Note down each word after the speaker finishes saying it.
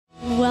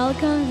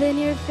Welcome,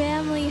 Vineyard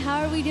family.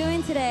 How are we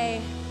doing today?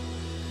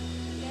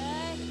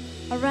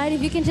 Good. All right,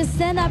 if you can just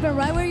stand up and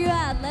right where you're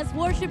at, let's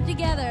worship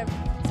together.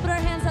 Let's put our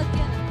hands up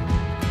together.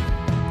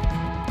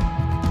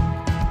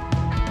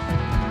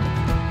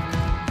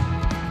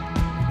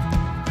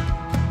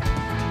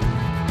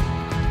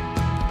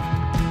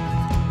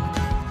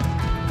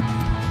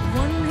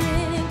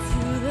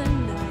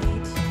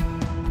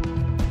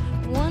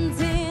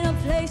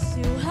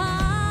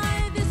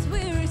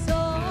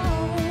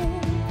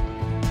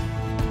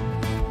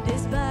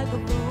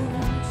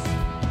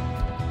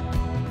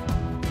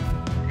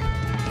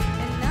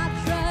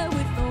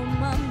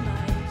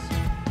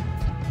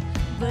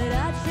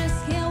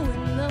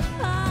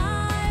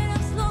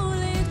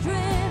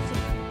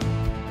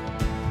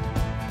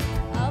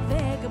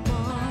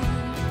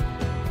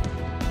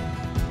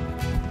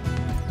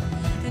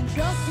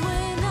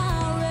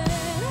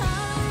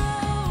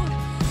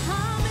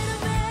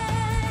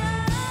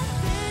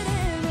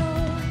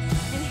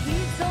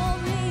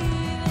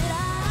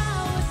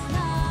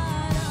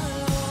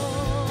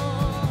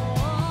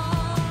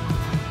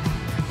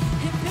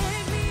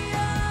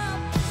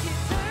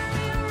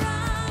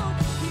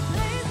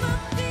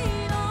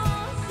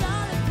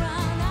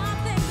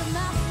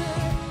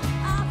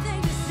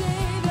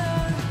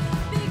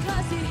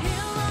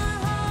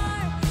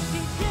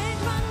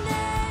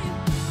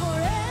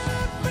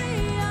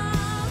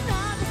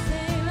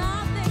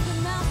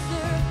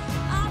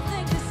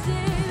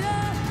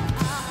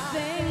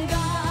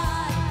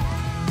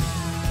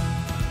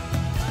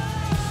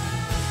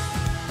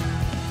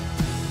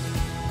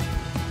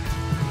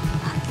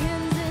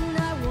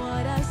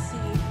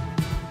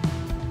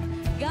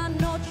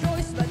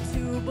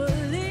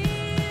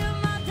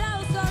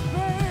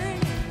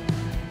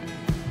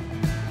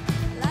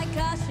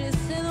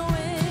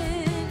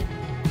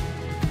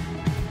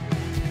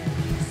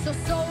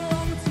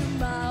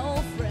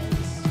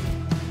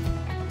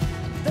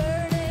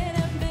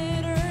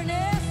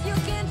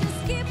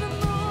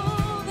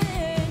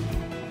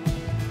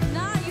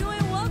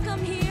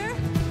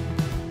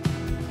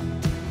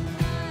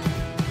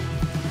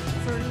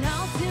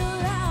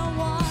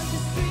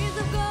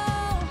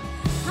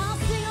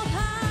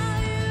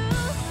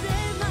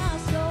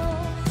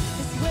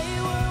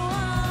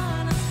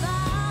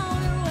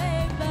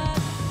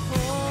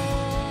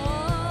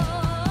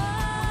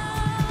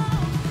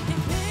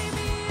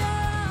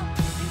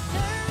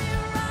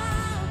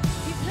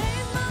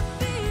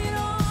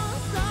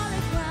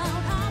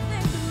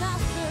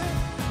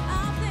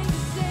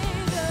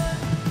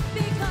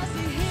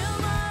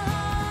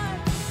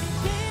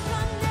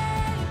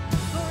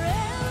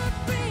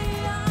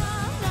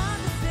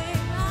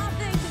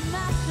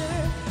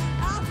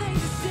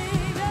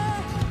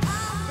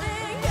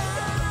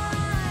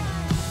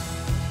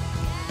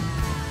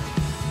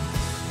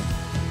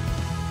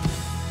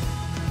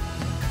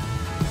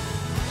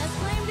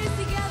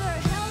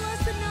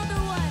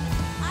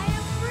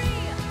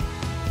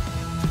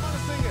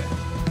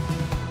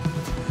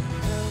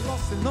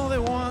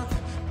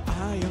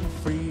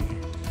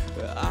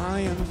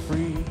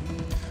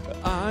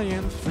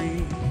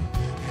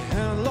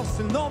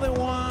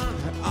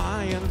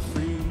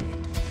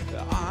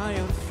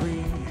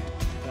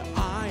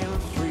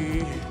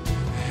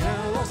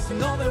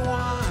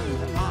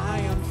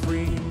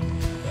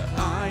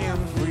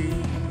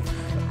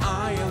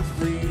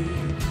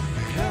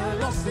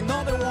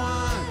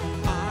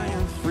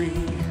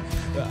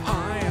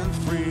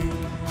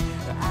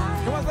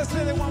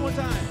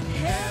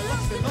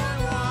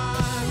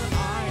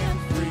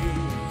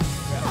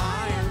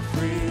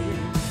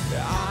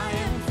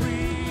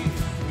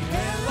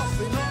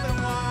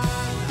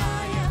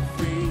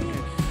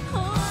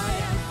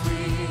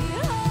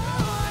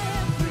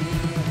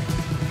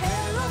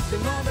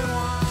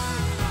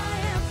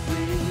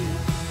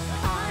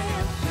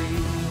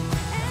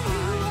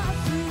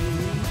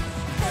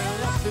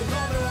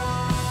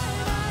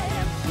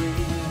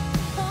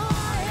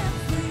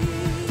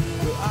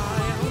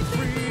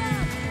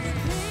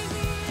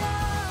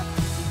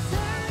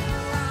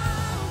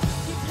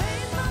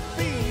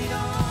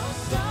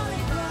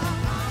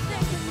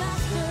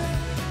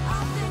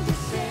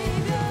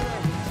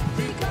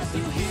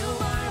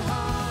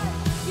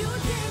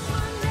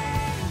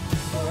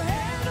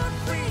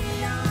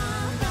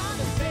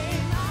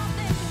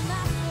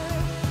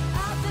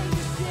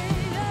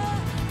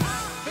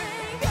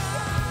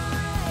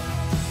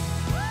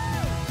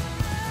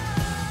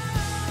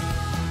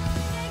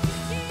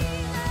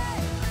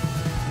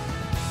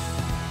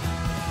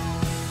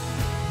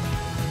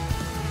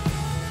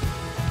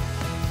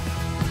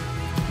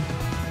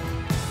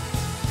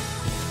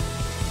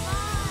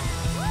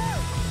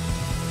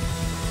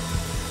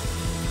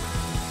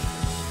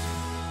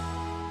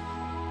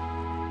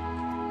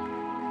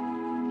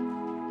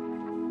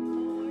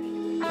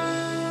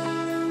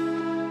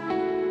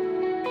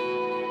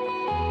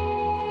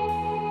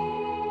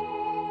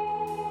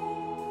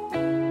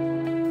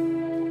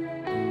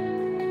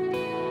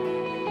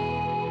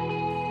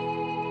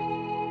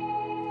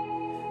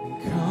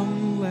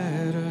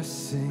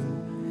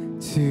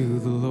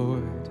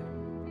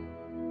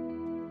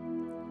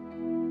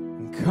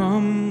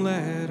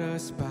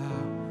 us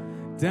bow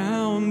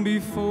down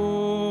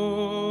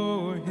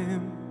before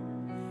him.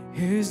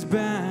 His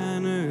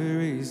banner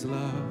is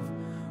love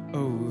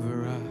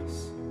over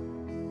us,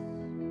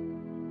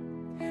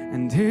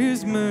 and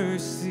his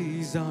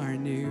mercies are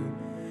new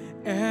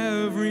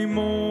every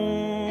morning.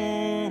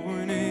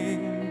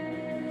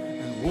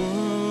 And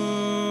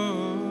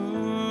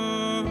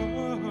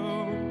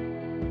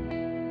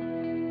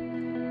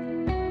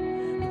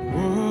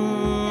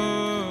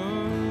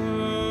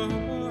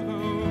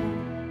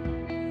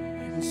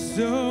and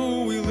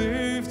so we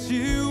lift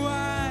you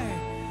high,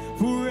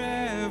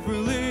 forever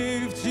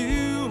lift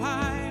you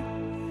high,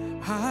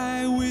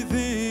 high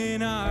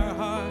within our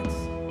hearts,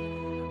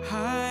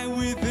 high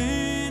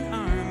within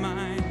our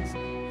minds.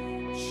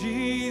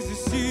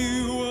 Jesus,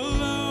 you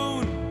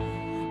alone,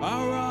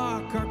 our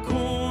rock, our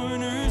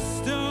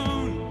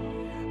cornerstone,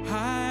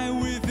 high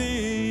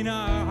within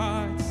our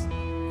hearts,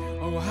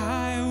 oh,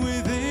 high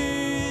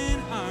within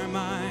our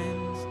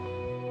minds.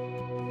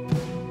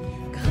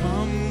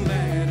 Come,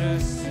 let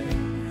us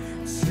sing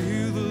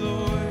to the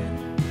Lord.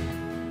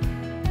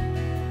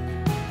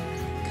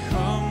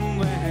 Come,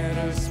 let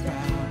us bow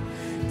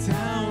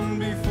down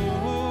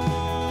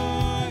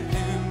before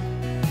him.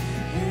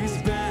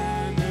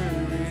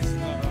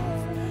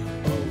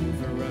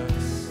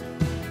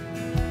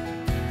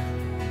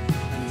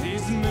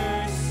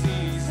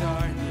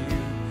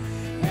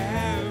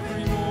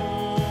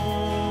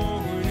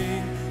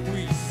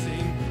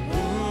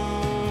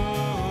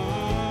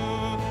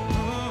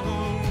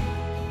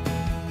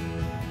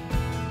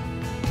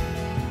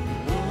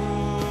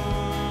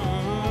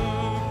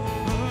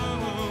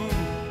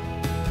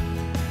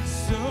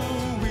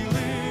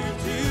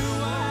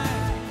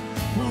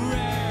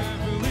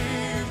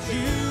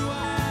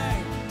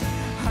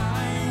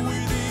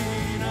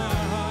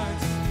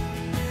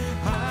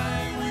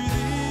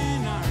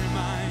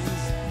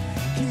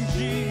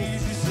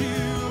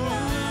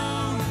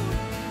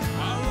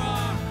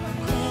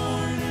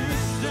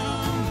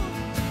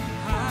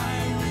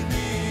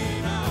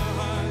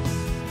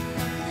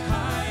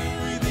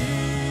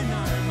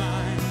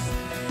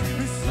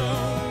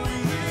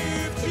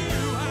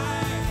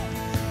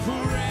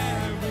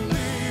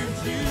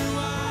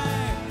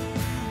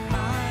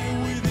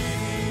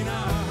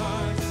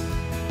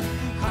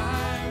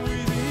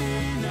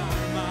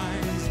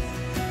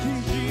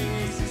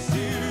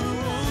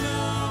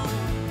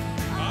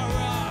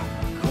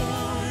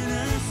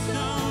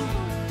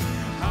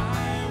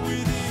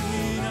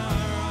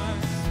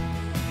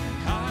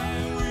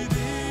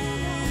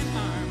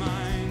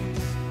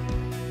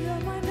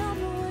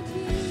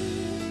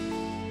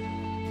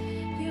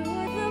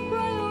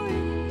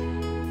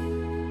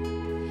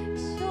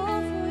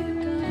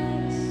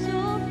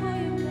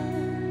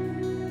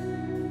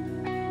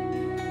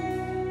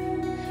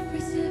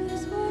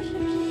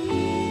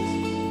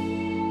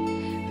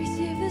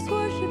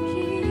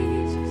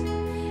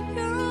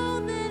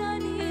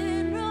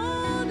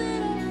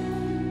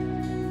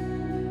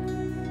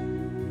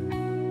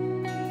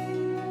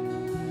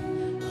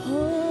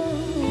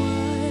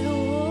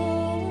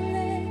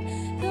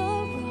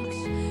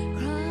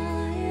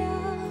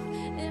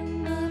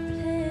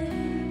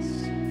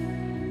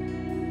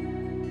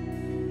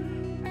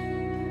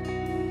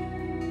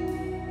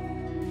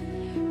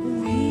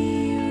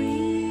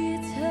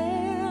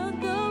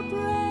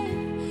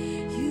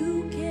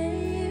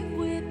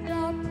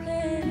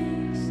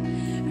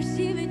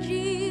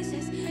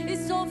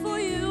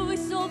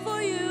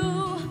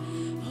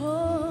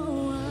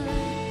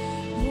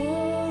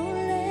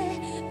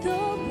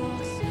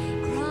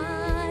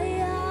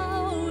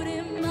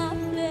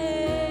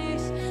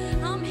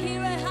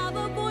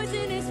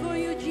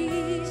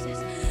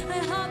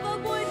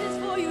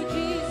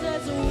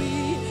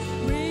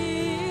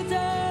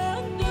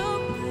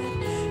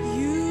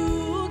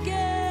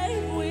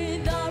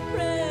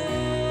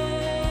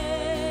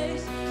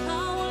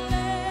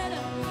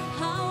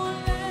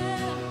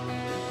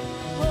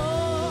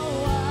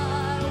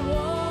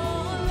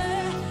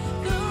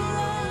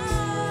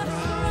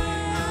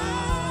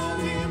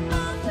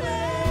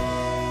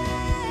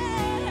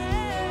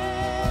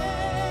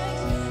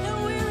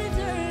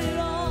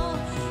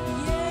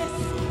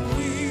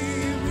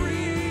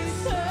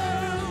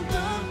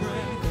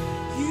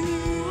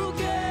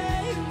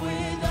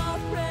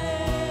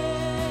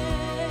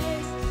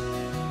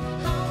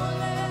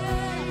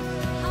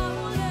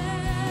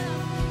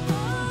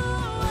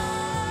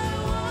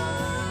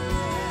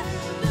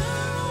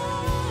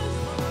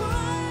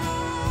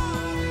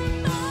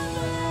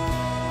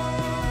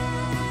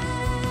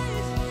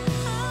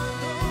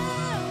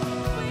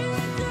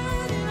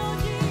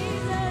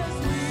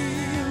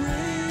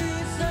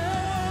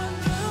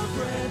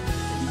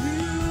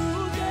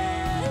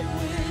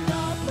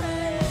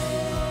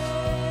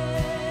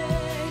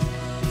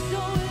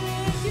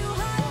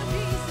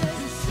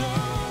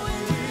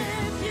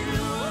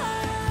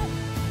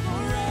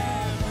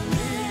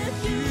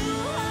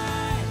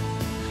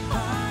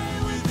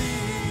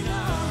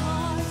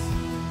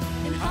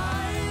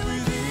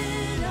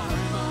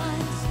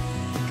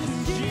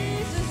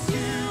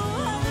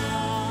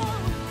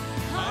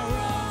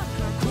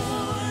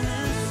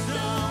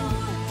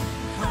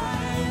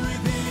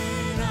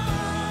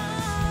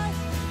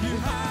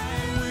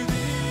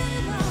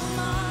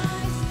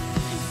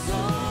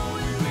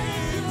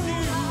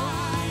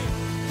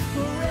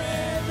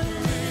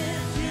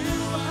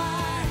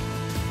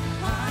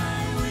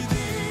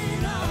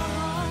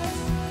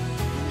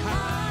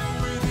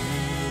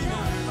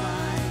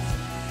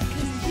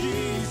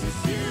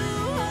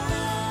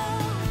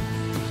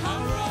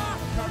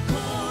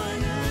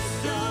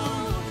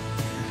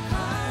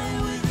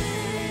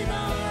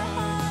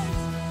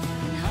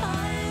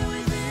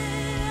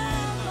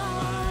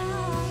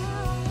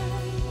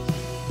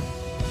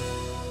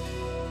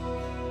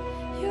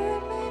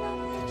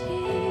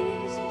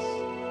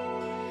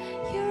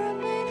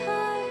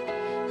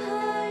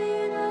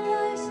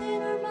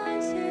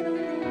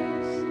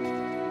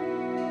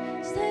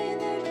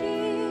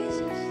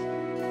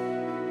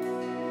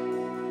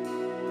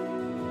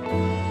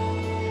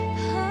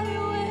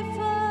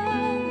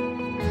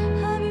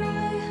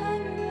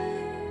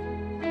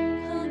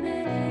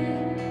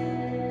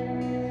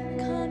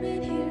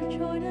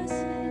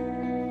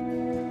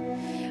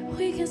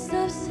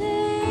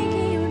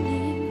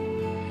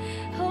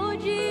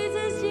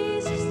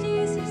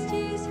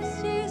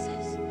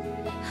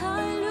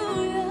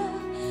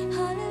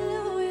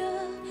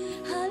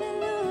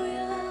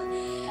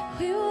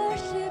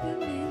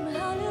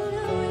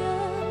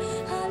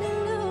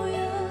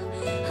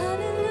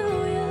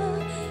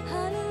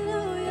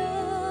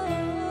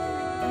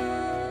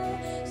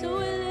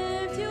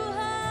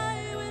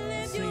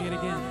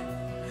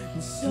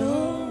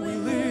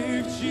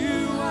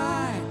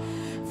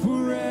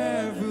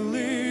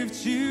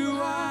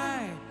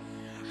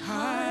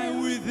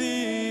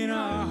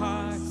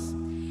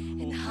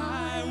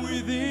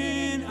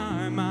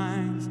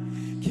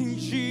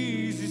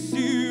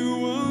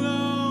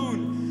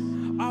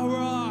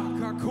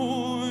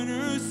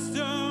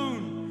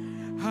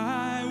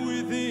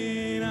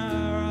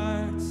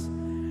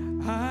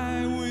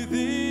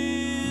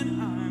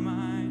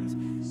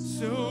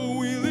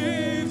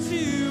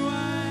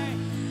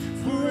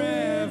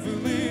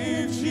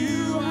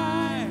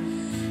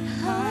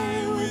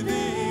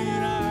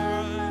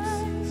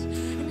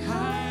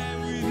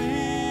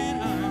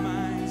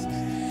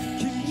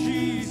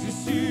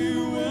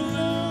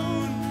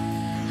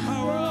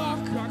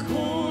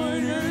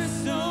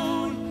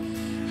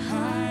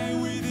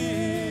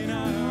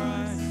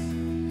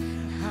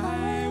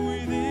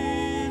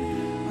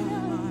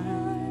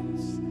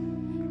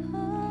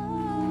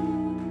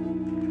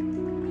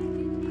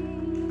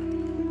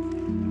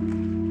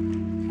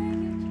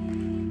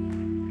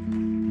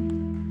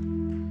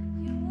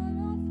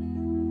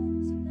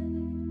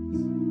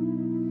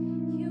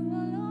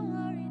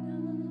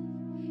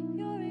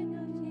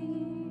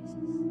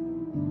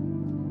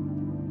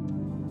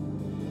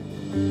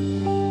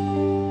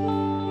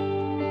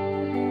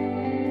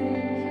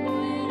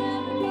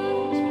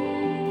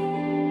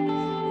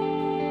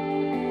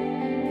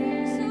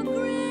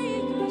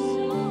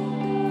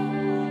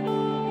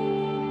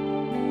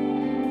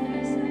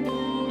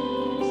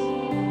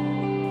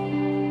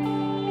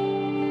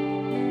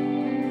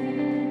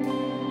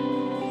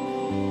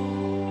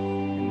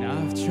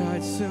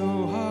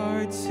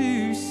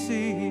 to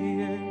see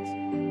it.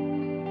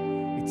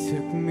 It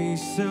took me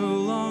so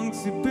long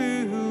to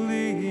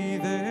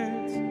believe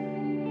it,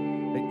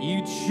 that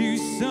you'd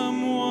choose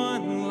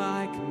someone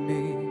like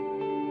me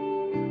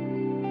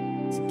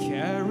to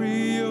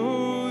carry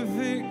your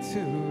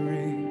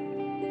victory.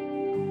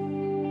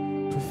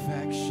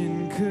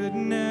 Perfection could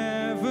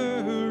never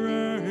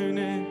earn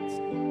it.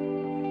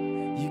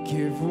 You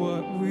give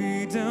what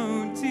we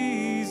don't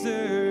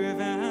deserve,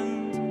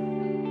 and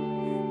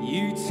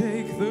you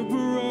take the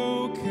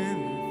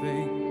broken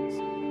things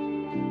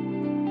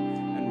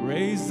and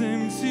raise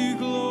them to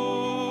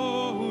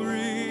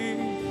glory.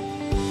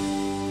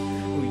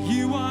 Oh,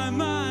 you are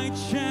my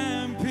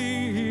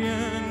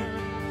champion.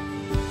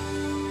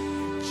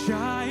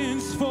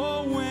 Giants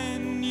fall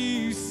when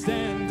you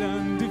stand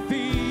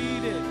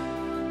undefeated.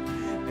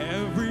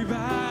 Every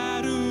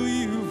battle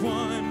you've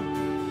won.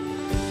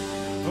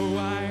 Oh,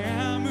 I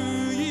am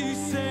who you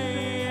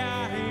say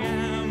I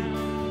am.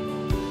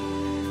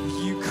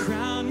 You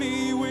crown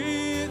me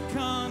with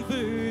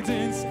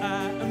confidence.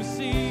 I am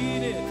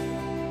seated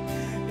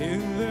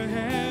in the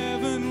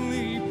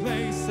heavenly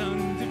place,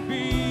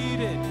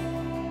 undefeated,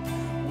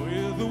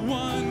 with the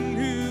one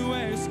who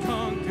has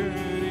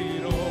conquered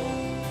it all.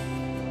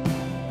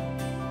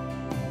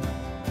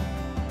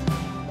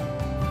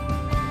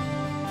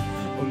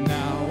 Oh,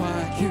 now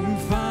I can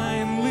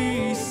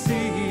finally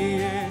see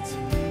it.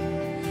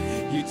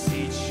 You're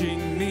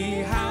teaching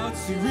me how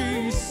to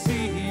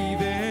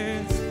receive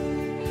it.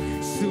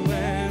 So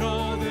let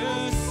all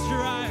the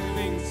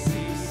striving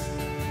cease,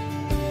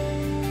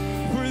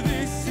 for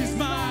this is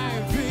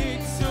my victory.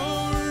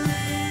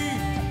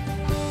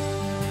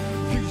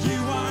 You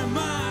are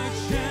my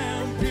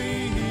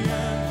champion.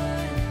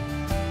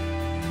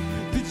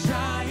 The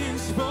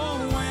giants fall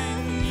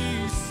when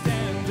you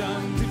stand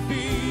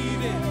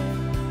undefeated.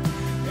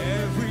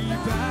 Every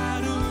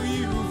battle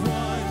you've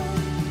won.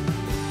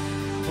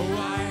 Oh, I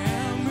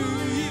am who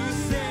you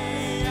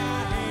say I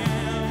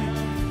am.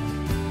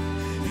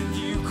 And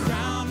you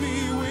crown me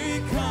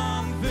with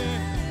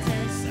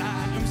confidence. I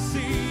am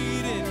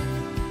seated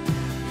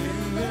in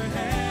the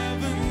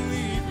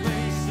heavenly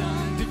place,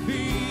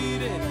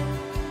 undefeated,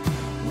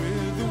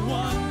 with the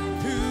one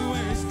who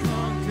has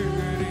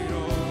conquered it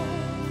all.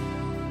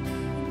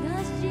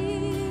 That's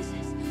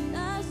Jesus,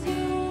 that's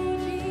you,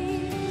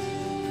 Jesus.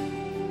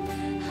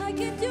 I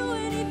can do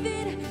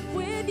anything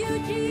with you,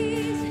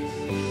 Jesus.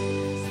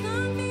 It's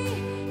not me,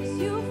 it's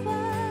you,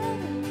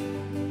 Father.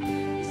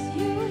 It's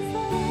you,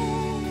 Father.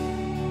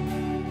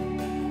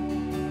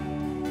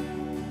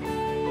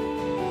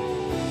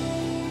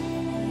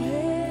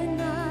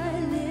 When I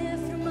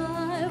lift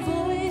my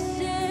voice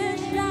and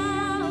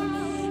shout,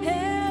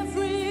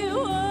 every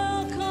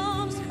wall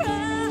comes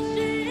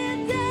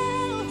crashing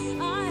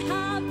down. I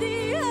have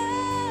the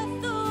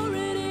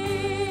authority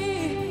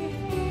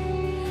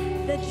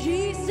that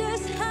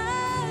Jesus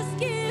has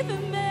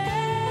given me.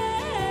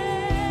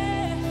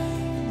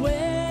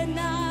 When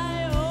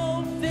I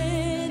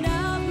open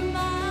up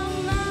my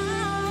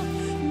mouth,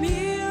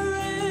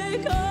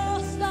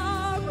 miracles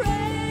start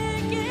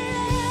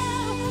breaking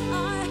out. I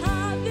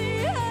have the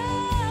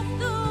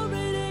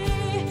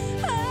authority,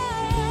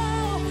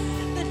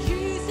 that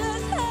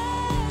Jesus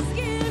has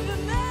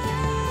given me.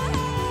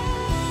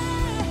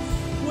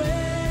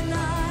 When I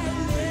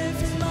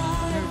lift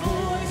my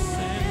voice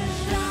and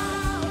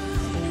shout,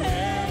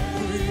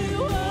 every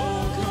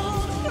wall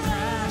comes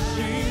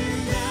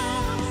crashing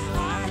down. I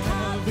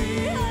have the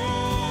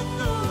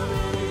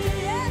authority,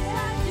 yes I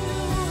do,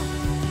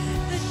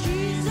 that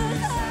Jesus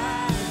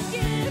has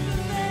given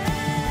me.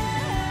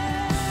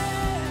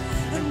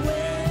 And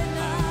when I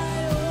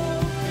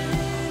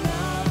open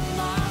up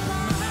my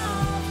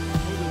mouth,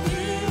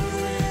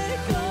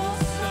 miracles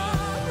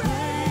start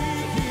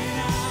breaking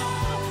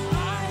out. I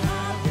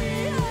have the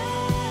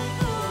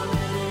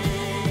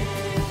authority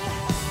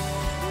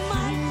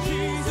my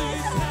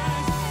Jesus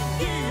has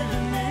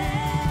given me.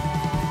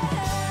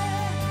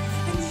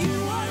 And you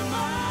are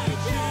my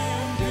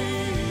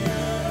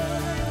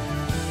champion.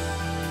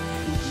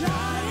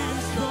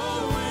 Giants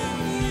fall when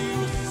you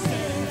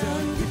stand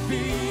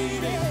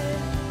undefeated.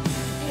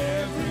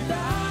 Every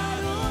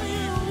battle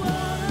you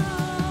won.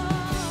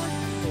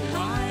 I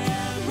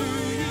am who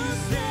you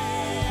say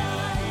I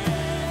am.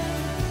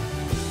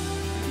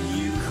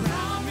 You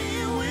crown me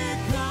with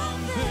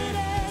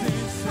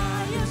confidence. I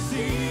am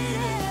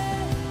seated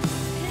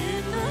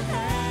in the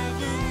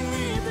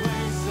heavenly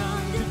place,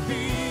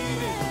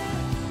 undefeated.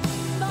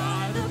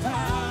 By the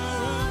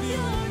power of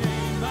your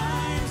name, I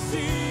am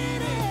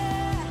seated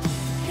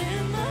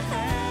in the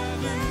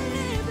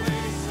heavenly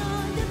place,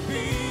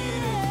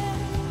 undefeated,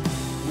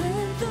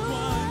 with the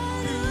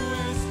one who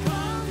has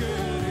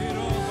conquered it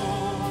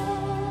all.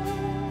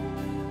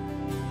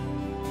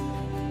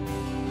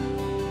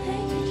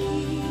 Thank you,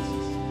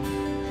 Jesus.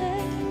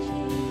 Thank you,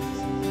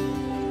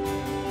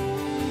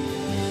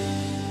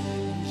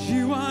 Jesus.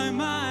 You are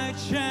my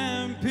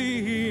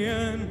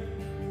champion.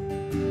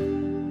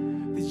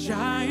 The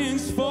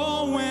giants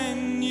fall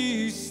when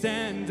you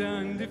stand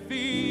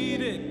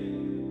undefeated.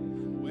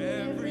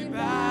 Every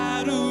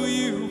battle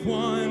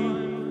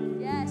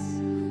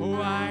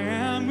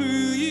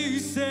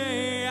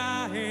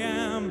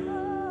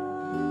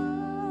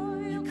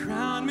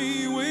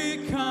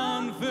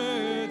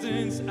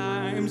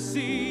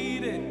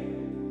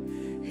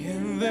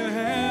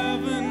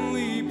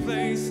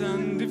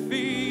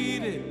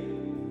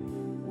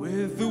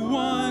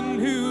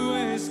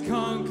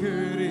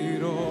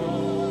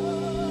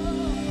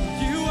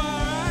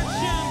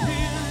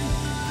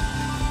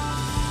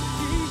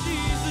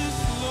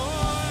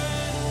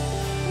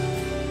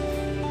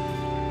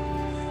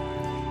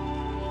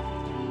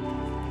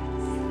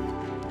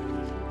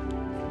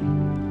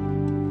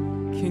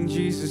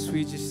Jesus,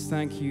 we just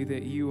thank you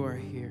that you are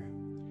here.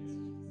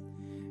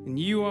 And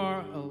you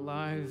are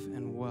alive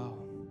and well.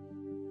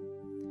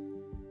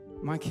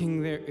 My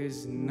King, there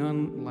is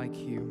none like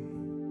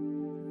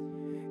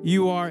you.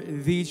 You are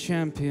the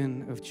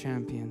champion of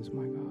champions,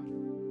 my God.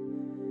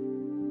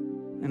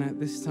 And at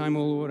this time,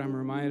 oh Lord, I'm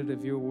reminded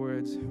of your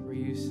words where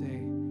you say,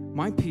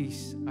 my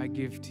peace I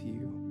give to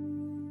you.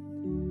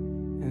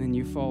 And then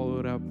you follow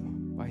it up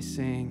by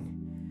saying,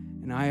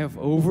 and I have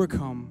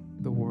overcome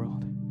the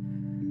world.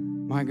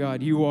 My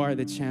God, you are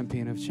the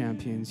champion of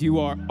champions. You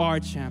are our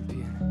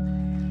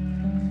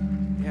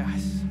champion.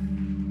 Yes.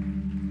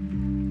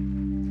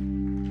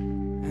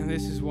 And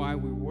this is why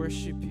we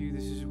worship you.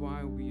 This is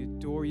why we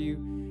adore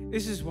you.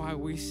 This is why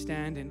we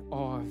stand in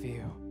awe of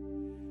you.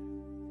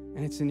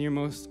 And it's in your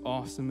most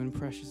awesome and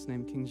precious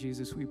name, King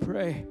Jesus, we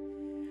pray.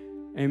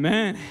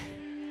 Amen.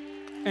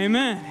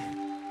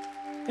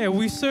 Amen. Yeah,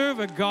 we serve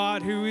a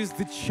God who is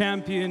the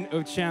champion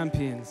of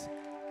champions.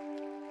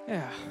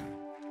 Yeah.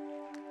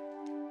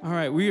 All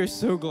right, we are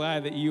so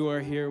glad that you are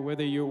here,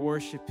 whether you're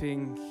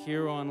worshiping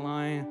here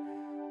online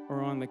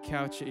or on the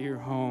couch at your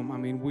home. I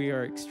mean, we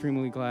are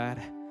extremely glad.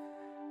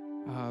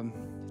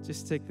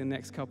 Just take the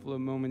next couple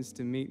of moments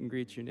to meet and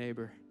greet your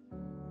neighbor.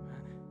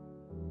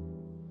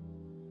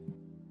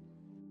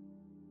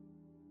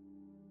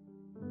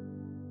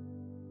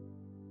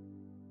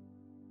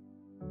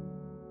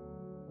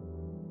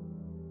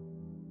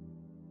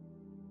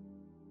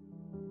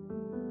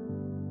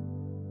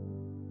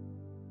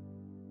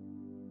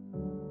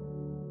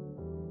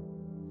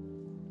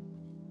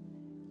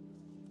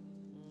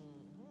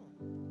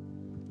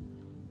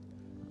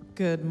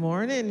 Good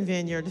morning,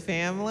 Vineyard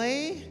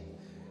family.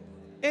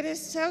 It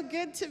is so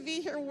good to be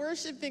here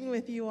worshiping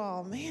with you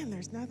all. Man,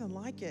 there's nothing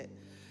like it.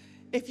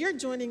 If you're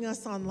joining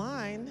us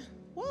online,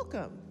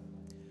 welcome.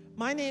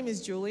 My name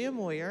is Julia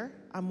Moyer.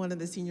 I'm one of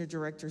the senior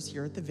directors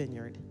here at the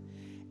Vineyard.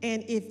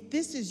 And if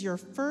this is your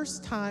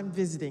first time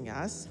visiting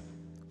us,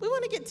 we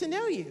want to get to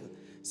know you.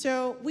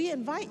 So we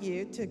invite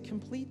you to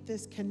complete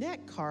this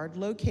Connect card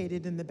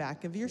located in the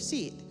back of your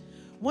seat.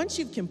 Once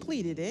you've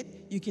completed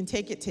it, you can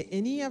take it to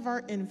any of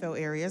our info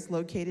areas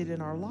located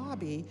in our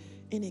lobby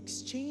in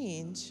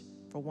exchange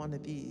for one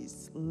of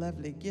these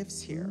lovely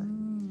gifts here.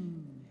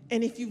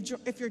 And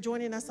if you're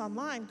joining us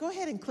online, go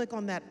ahead and click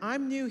on that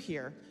I'm new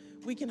here.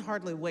 We can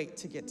hardly wait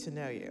to get to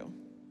know you.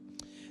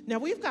 Now,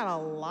 we've got a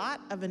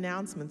lot of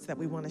announcements that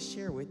we want to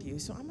share with you,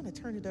 so I'm going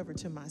to turn it over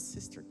to my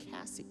sister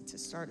Cassie to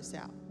start us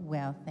out.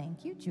 Well,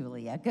 thank you,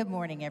 Julia. Good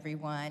morning,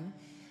 everyone.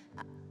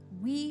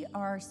 We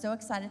are so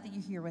excited that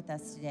you're here with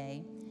us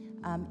today.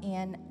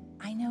 And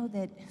I know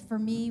that for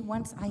me,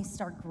 once I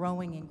start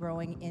growing and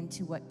growing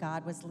into what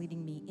God was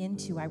leading me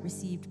into, I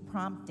received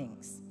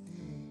promptings.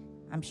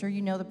 I'm sure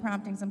you know the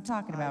promptings I'm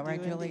talking about,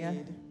 right, Julia?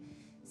 Indeed.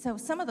 So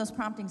some of those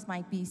promptings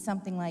might be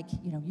something like,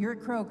 you're at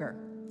Kroger,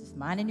 just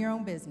minding your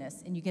own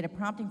business, and you get a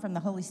prompting from the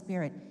Holy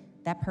Spirit,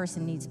 that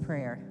person needs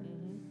prayer.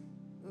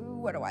 Ooh,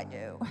 what do I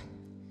do?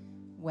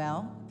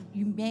 Well,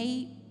 you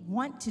may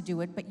want to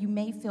do it, but you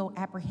may feel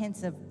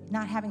apprehensive,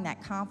 not having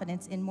that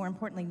confidence, and more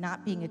importantly,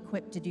 not being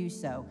equipped to do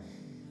so.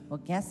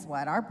 Well, guess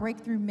what? Our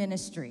breakthrough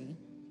ministry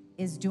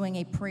is doing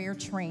a prayer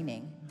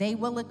training. They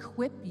will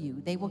equip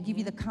you. They will give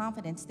you the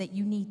confidence that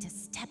you need to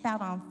step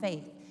out on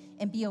faith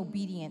and be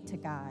obedient to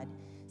God.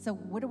 So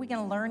what are we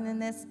going to learn in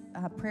this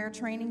prayer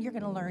training? You're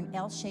going to learn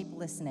L-shaped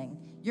listening.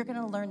 You're going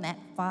to learn that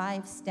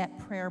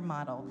 5-step prayer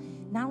model.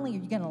 Not only are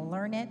you going to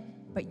learn it,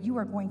 but you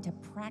are going to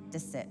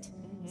practice it.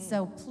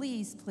 So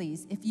please,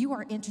 please, if you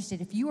are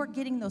interested, if you are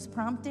getting those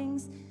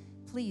promptings,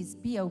 please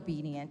be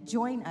obedient.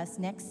 Join us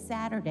next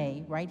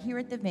Saturday right here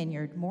at the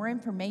Vineyard. More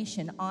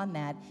information on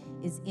that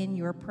is in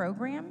your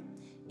program.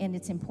 And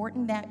it's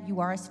important that you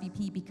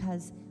RSVP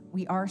because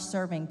we are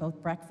serving both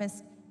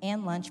breakfast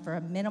and lunch for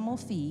a minimal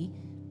fee,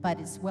 but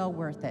it's well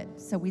worth it.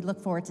 So we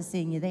look forward to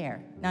seeing you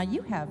there. Now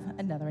you have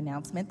another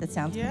announcement that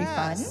sounds pretty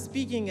fun.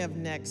 Speaking of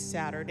next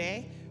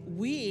Saturday,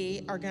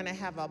 we are going to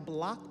have a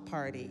block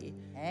party.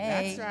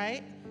 Hey. That's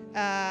right.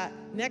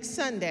 Next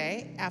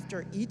Sunday,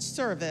 after each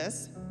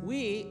service,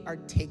 we are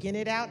taking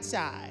it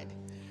outside.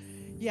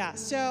 Yeah,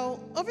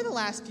 so over the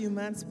last few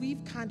months,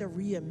 we've kind of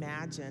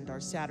reimagined our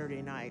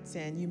Saturday nights.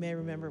 And you may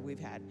remember we've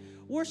had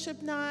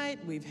worship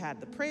night, we've had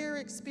the prayer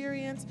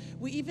experience,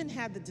 we even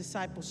had the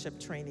discipleship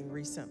training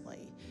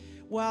recently.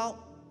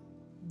 Well,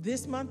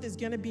 this month is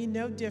going to be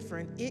no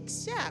different,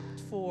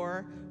 except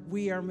for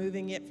we are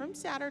moving it from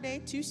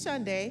Saturday to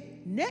Sunday.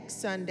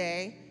 Next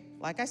Sunday,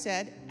 like I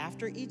said,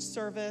 after each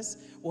service,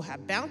 we'll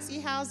have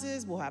bouncy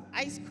houses, we'll have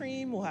ice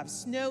cream, we'll have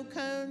snow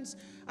cones.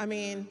 I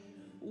mean,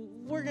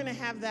 we're going to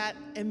have that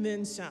and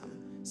then some.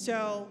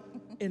 So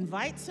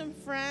invite some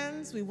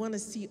friends. We want to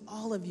see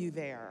all of you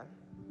there.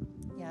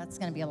 Yeah, it's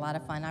going to be a lot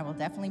of fun. I will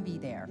definitely be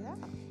there.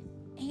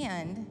 Yeah.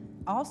 And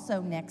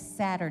also next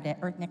Sunday,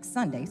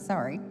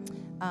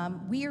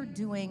 we are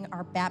doing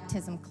our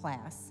baptism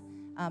class.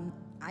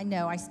 I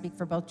know I speak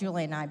for both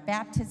Julie and I.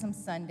 Baptism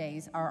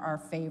Sundays are our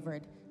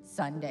favorite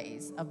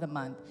Sundays of the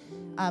month.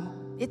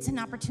 It's an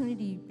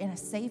opportunity in a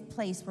safe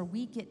place where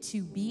we get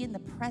to be in the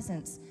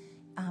presence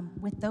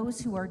with those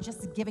who are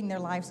just giving their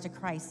lives to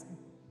Christ,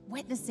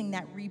 witnessing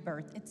that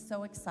rebirth. It's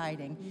so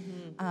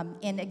exciting.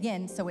 And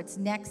again, so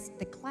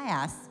the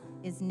class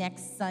is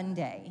next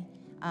Sunday.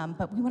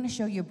 But we want to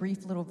show you a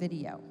brief little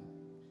video.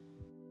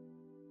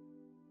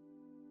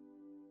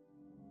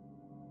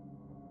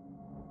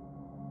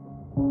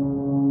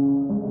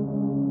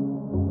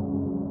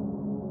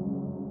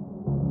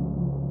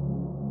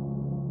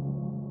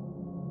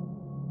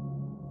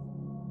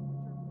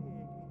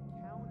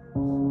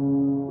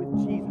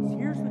 With Jesus.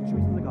 Here's the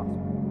truth of the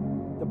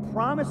gospel. The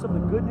promise of the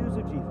good news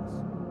of Jesus,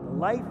 the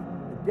life,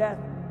 the death,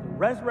 the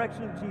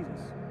resurrection of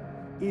Jesus,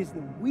 is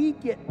that we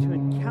get to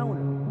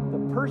encounter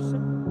the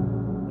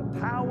person, the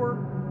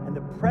power, and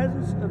the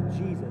presence of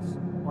Jesus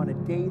on a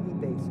daily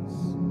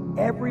basis.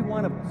 Every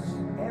one of us,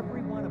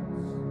 every one of us,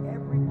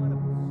 every one of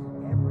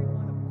us, every one of us, every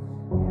one of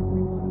us,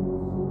 every one of us.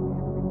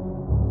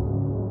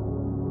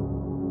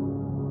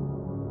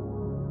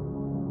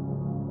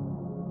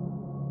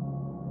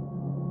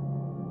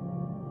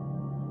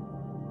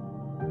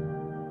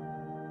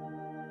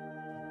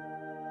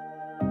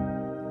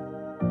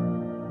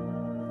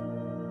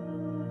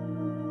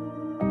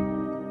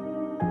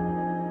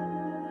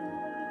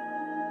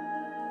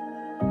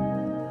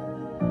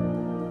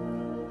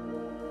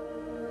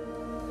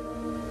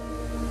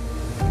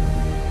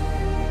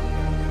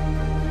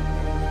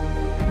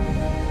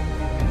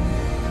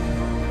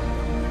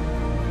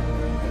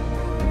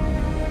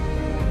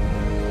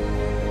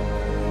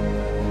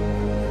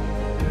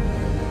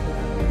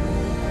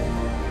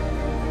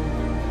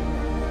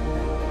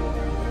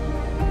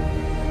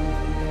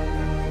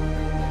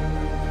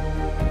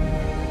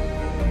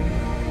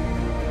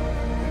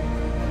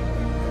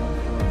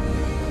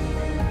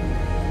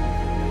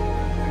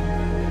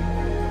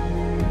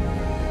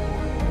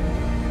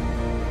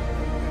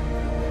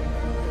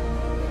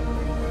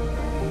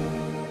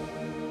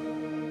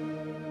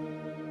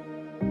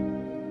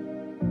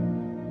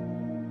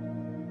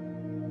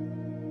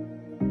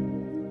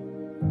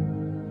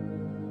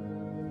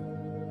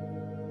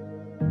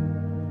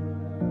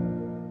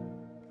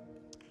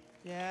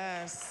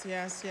 Yes,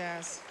 yes,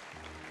 yes.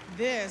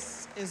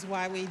 This is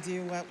why we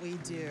do what we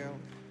do.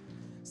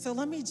 So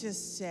let me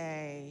just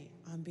say,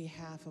 on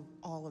behalf of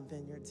all of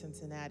Vineyard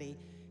Cincinnati,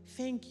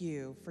 thank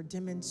you for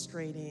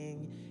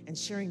demonstrating and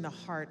sharing the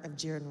heart of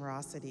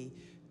generosity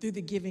through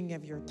the giving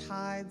of your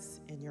tithes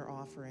and your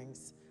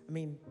offerings. I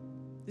mean,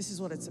 this is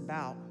what it's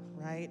about,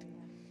 right?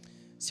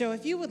 So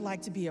if you would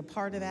like to be a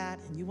part of that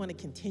and you want to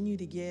continue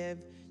to give,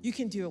 you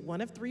can do it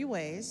one of three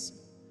ways.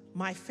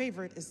 My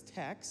favorite is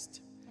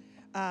text,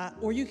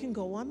 or you can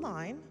go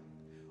online,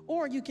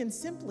 or you can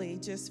simply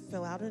just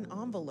fill out an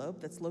envelope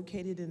that's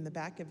located in the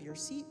back of your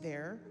seat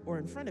there or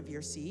in front of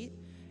your seat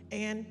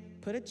and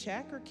put a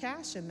check or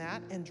cash in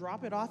that and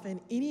drop it off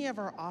in any of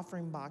our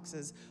offering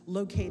boxes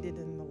located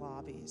in the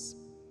lobbies.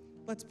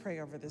 Let's pray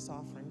over this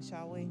offering,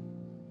 shall we?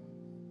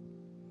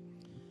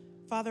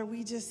 Father,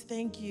 we just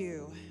thank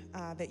you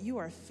that you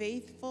are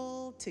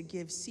faithful to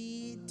give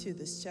seed to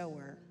the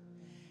sower.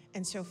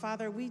 And so,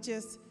 Father, we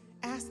just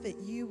ask that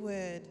you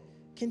would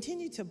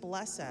continue to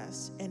bless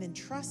us and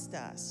entrust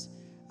us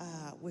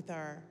with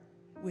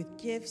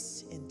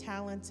gifts and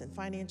talents and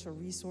financial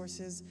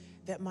resources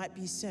that might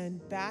be sown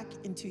back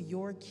into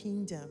your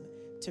kingdom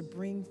to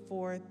bring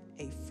forth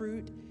a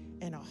fruit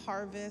and a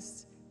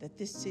harvest that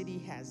this city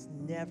has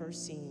never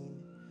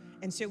seen.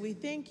 And so we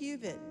thank you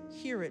that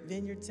here at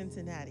Vineyard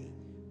Cincinnati,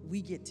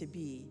 we get to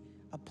be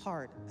a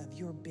part of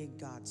your big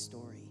God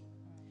story.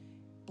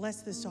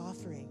 Bless this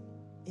offering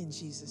in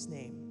Jesus'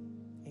 name.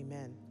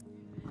 Amen.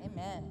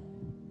 Amen.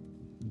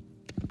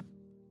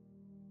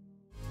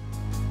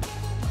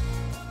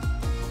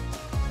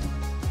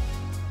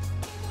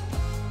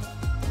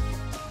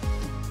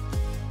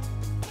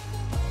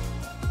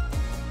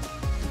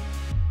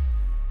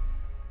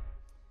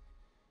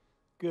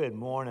 Good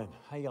morning.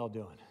 How y'all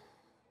doing?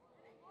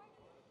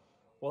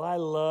 Well, I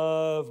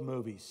love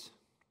movies.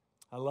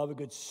 I love a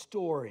good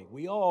story.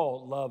 We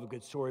all love a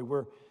good story.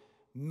 We're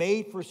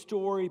made for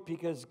story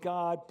because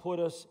God put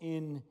us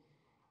in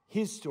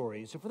His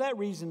story. So for that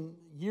reason,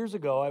 years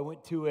ago, I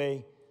went to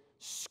a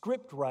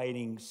script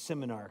writing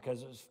seminar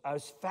because I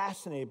was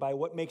fascinated by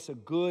what makes a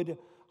good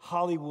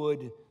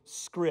Hollywood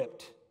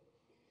script.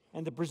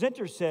 And the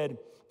presenter said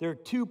there are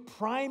two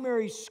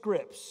primary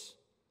scripts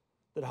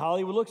that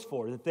Hollywood looks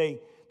for, that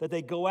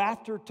they go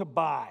after to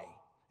buy.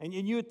 And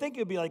you would think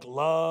it would be like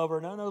love, or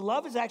no,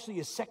 love is actually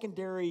a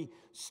secondary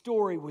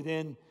story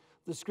within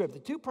the script. The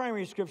two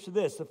primary scripts are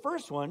this. The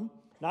first one,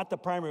 not the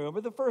primary one,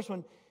 but the first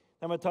one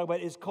I'm going to talk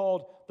about is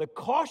called The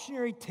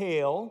Cautionary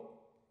Tale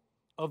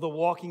of the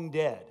Walking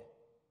Dead.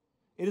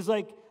 It is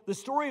like the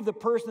story of the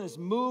person that's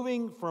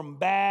moving from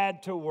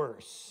bad to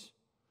worse.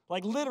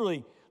 Like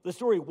literally, the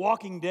story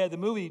Walking Dead,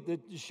 the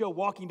show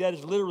Walking Dead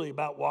is literally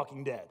about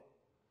Walking Dead.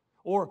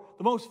 Or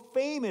the most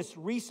famous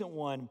recent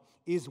one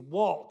is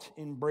Walt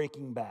in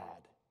Breaking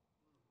Bad,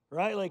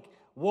 right? Like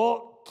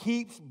Walt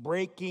keeps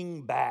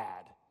breaking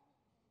bad.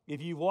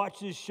 If you've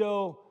watched this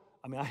show,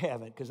 I mean, I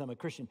haven't because I'm a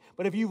Christian,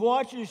 but if you've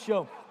watched this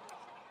show,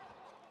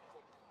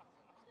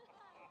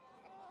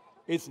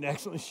 It's an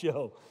excellent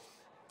show,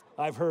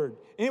 I've heard.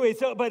 Anyway,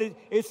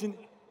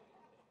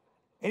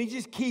 and he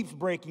just keeps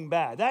breaking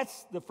bad.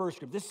 That's the first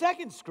script. The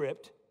second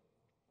script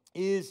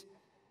is,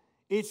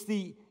 it's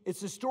the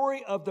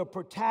story of the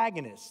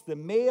protagonist, the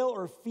male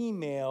or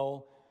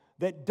female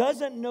that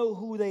doesn't know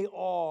who they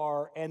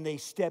are and they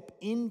step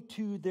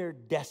into their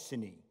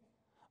destiny.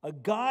 A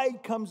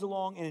guide comes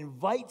along and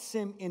invites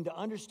him into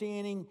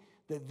understanding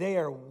that they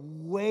are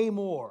way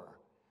more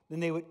than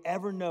they would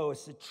ever know.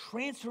 It's the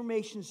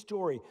transformation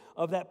story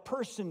of that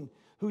person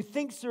who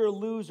thinks they're a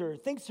loser,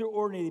 thinks they're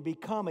ordinary, to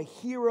become a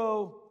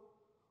hero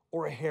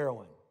or a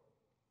heroine.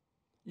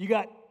 You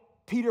got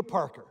Peter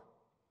Parker.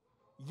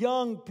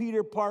 Young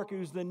Peter Parker,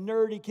 who's the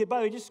nerdy kid. By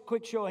the way, just a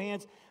quick show of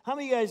hands. How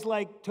many of you guys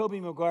like Tobey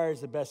Maguire as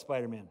the best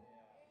Spider-Man?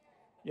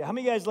 Yeah, how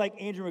many of you guys like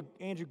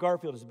Andrew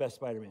Garfield as the best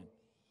Spider-Man?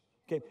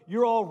 Okay,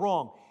 you're all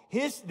wrong.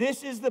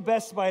 This is the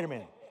best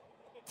Spider-Man.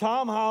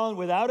 Tom Holland,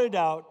 without a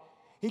doubt.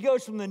 He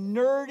goes from the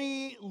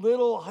nerdy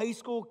little high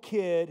school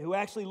kid who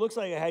actually looks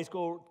like a high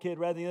school kid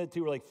rather than the other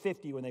two were like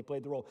 50 when they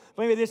played the role.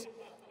 But anyway,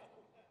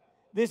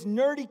 this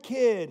nerdy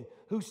kid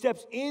who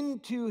steps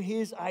into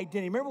his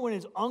identity. Remember when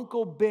his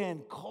Uncle Ben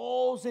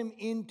calls him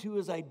into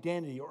his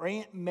identity, or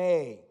Aunt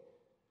May.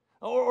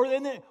 Or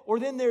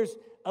then there's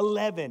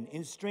Eleven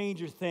in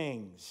Stranger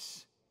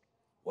Things.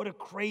 What a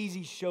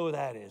crazy show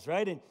that is,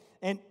 right?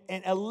 And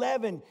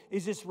Eleven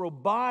is this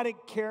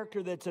robotic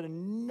character that's a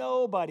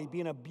nobody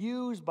being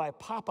abused by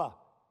Papa.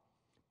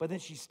 But then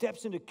she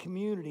steps into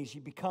community. She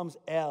becomes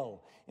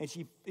Elle. And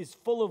she is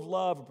full of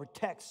love and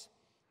protects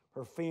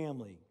her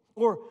family.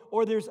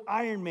 Or there's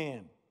Iron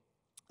Man,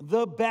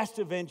 the best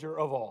Avenger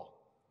of all,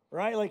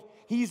 right? Like,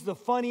 he's the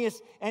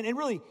funniest. And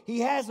really, he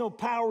has no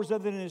powers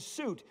other than his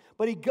suit.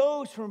 But he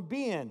goes from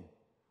being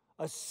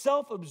a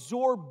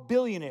self-absorbed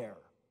billionaire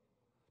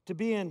to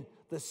being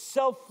the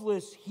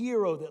selfless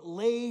hero that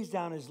lays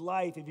down his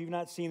life. If you've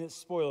not seen it,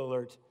 spoiler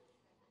alert.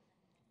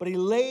 But he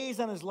lays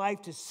down his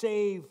life to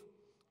save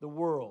the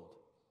world.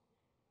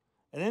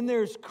 And then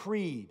there's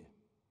Creed,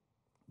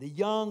 the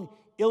young,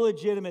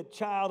 illegitimate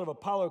child of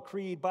Apollo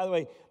Creed. By the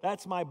way,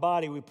 that's my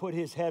body. We put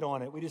his head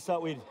on it. We just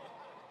thought we'd...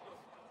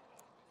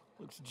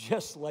 Looks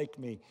just like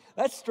me.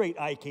 That's straight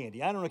eye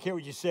candy. I don't care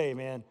what you say,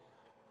 man.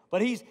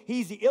 But he's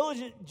the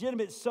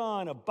illegitimate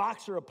son of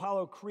boxer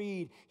Apollo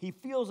Creed. He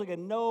feels like a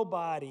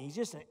nobody. He's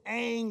just an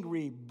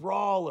angry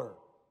brawler.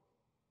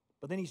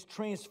 But then he's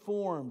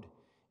transformed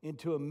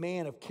into a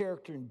man of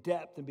character and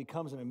depth and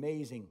becomes an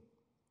amazing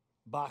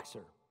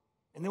boxer.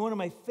 And then one of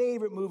my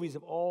favorite movies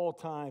of all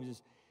times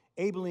is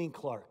Abilene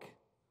Clark.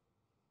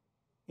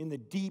 In the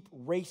deep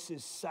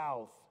racist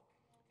South,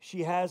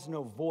 she has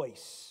no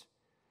voice.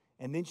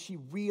 And then she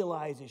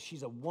realizes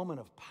she's a woman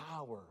of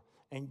power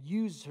and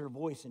uses her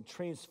voice and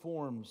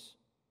transforms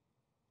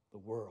the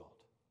world.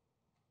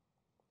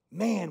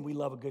 Man, we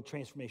love a good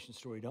transformation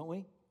story, don't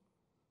we?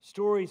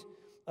 Stories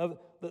of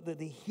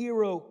the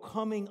hero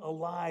coming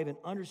alive and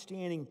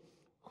understanding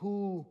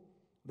who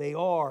they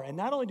are. And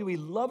not only do we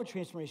love a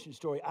transformation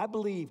story, I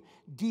believe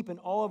deep in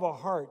all of our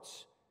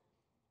hearts,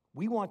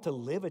 we want to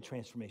live a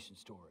transformation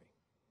story.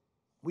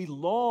 We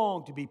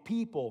long to be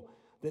people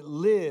that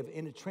live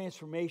in a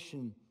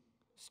transformation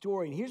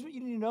story. And here's what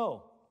you need to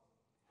know.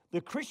 The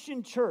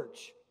Christian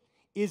church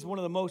is one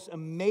of the most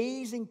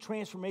amazing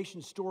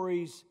transformation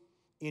stories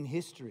in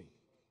history.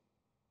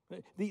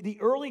 The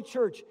early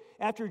church,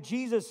 after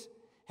Jesus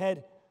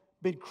had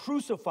been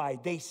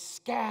crucified, they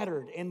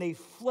scattered and they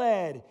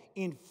fled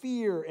in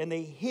fear and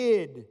they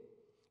hid.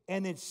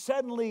 And then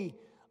suddenly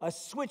a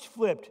switch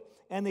flipped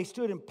and they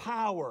stood in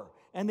power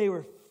and they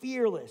were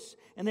fearless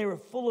and they were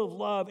full of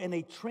love and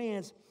they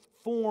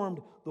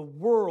transformed the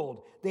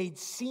world. They'd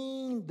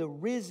seen the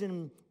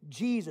risen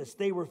Jesus.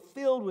 They were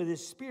filled with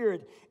his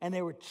spirit and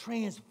they were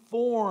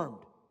transformed,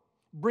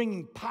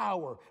 bringing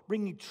power,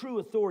 bringing true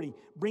authority,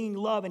 bringing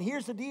love. And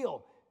here's the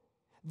deal.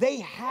 They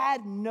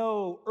had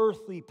no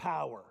earthly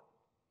power.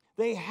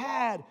 They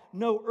had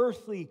no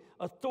earthly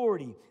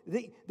authority.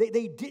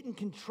 They didn't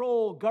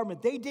control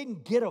government. They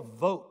didn't get a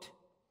vote.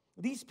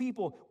 These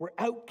people were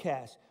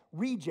outcasts,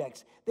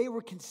 rejects. They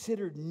were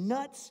considered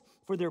nuts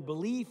for their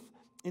belief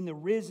in the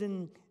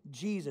risen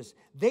Jesus.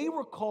 They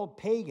were called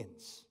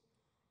pagans.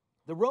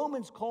 The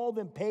Romans called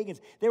them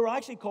pagans. They were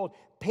actually called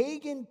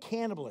pagan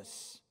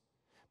cannibalists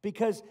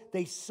because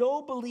they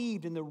so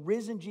believed in the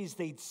risen Jesus.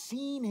 They'd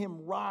seen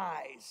him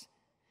rise,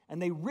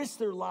 and they risked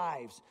their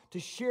lives to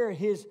share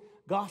his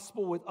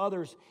gospel with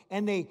others.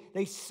 And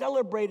they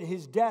celebrated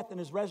his death and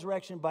his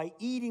resurrection by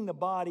eating the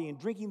body and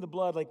drinking the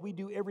blood like we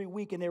do every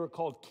week. And they were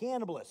called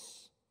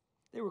cannibalists.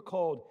 They were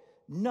called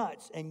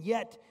nuts. And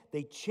yet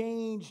they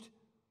changed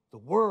the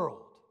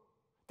world.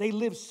 They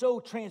lived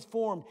so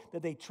transformed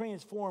that they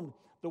transformed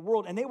the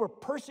world. And they were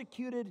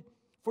persecuted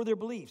for their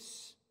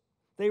beliefs.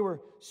 They were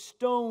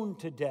stoned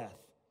to death.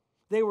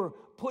 They were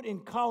put in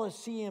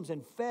colosseums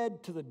and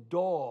fed to the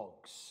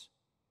dogs.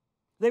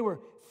 They were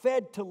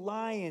fed to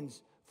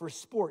lions for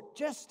sport,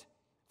 just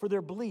for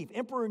their belief.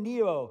 Emperor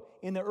Nero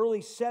in the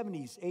early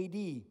 70s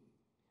AD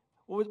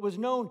was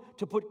known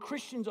to put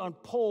Christians on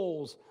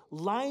poles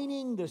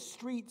lining the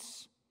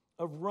streets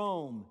of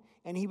Rome,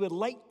 and he would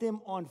light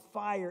them on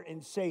fire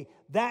and say,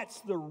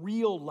 that's the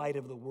real light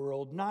of the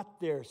world, not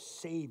their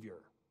Savior.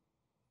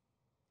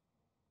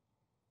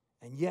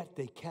 And yet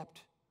they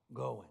kept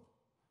going.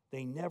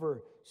 They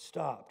never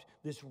stopped.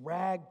 This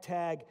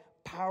ragtag,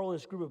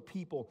 powerless group of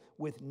people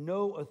with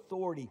no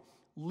authority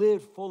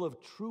lived full of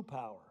true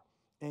power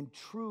and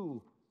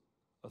true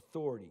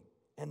authority.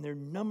 And their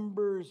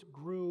numbers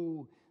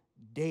grew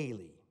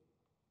daily.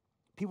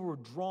 People were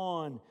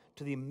drawn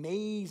to the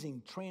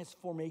amazing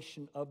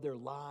transformation of their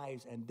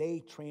lives, and they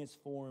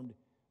transformed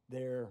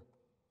their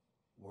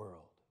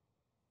world.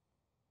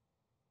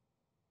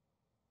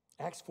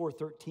 Acts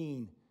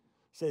 4:13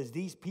 says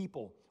these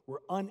people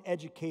were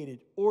uneducated,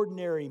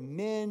 ordinary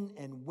men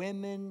and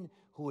women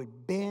who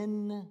had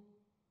been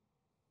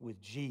with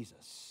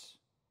Jesus.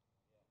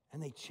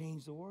 And they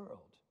changed the world.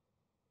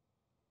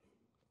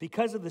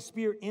 Because of the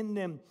Spirit in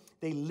them,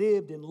 they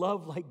lived and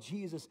loved like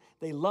Jesus.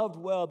 They loved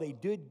well, they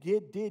did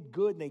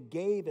good, and they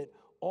gave it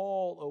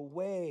all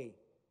away.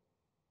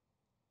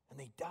 And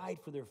they died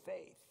for their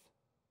faith.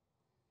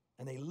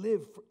 And they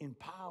lived in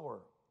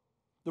power.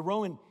 The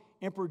Roman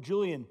Emperor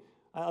Julian,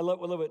 I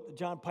love it,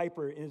 John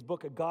Piper in his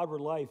book, A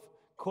Godward Life,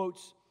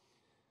 quotes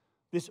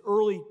this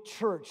early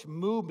church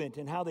movement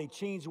and how they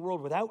changed the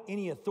world without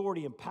any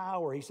authority and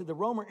power. He said the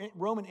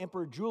Roman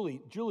Emperor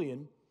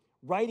Julian,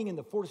 writing in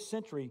the 4th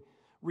century,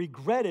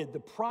 regretted the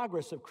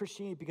progress of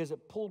Christianity because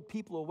it pulled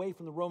people away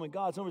from the Roman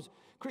gods. In other words,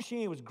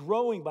 Christianity was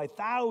growing by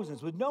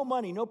thousands with no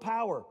money, no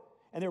power,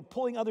 and they were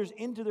pulling others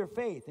into their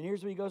faith. And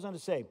here's what he goes on to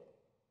say.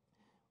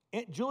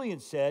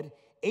 Julian said,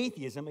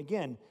 atheism,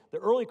 again, the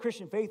early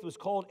Christian faith was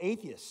called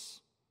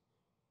atheists,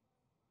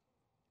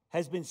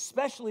 has been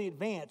specially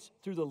advanced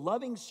through the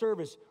loving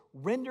service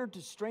rendered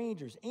to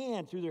strangers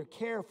and through their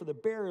care for the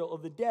burial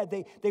of the dead.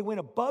 They went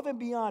above and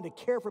beyond to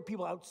care for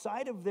people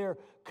outside of their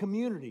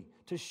community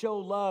to show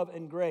love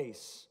and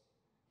grace.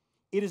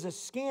 It is a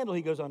scandal,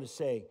 he goes on to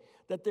say,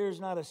 that there's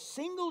not a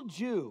single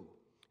Jew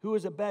who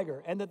is a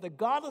beggar, and that the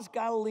godless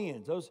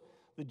Galileans,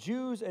 the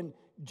Jews and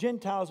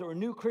Gentiles that were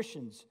new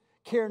Christians,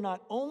 care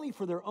not only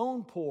for their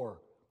own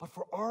poor, but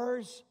for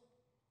ours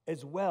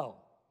as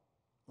well.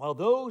 While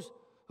those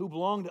who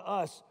belong to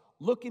us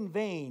look in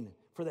vain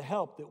for the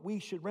help that we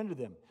should render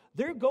them.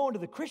 They're going to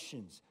the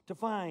Christians to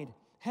find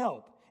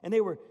help, and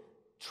they were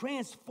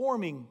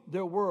transforming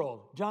their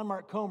world. John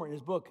Mark Comer, in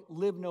his book,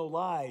 Live No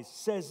Lies,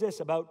 says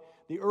this about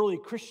the early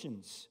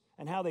Christians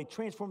and how they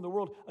transformed the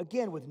world,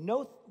 again, with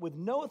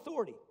no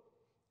authority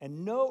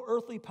and no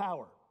earthly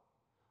power.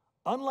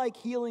 Unlike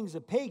healings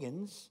of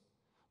pagans,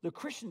 the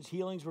Christians'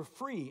 healings were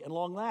free and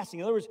long-lasting.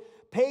 In other words,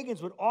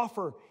 pagans would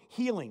offer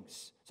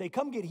healings. Say,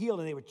 come get healed,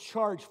 and they would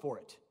charge for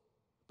it.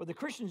 But the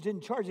Christians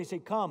didn't charge. They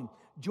said, come,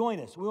 join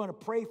us. We want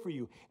to pray for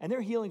you. And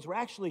their healings were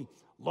actually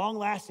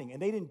long-lasting,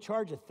 and they didn't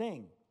charge a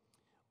thing.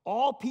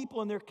 All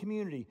people in their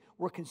community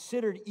were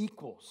considered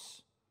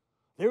equals.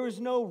 There was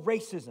no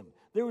racism.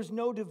 There was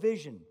no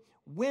division.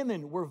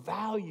 Women were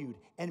valued,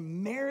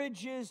 and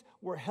marriages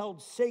were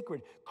held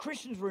sacred.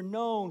 Christians were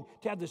known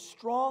to have the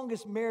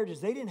strongest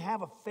marriages. They didn't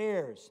have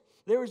affairs.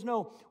 There was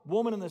no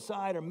woman on the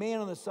side or man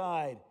on the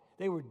side.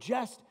 They were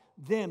just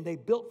them. They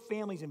built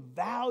families and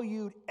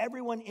valued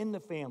everyone in the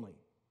family.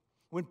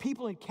 When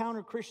people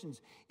encountered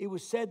Christians, it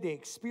was said they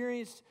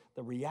experienced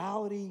the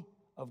reality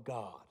of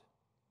God.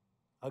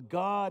 A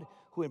God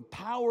who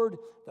empowered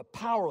the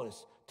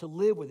powerless to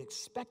live with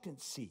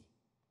expectancy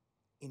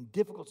in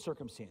difficult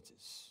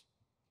circumstances.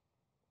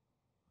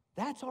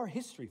 That's our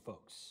history,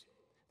 folks.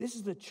 This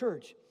is the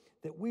church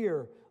that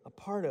we're a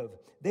part of.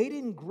 They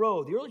didn't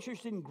grow. The early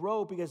church didn't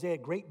grow because they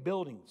had great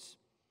buildings.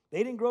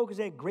 They didn't grow because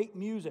they had great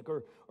music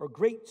or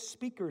great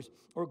speakers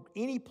or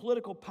any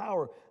political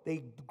power.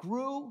 They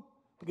grew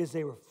because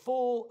they were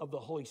full of the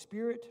Holy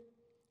Spirit,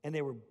 and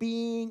they were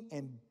being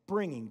and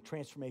bringing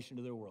transformation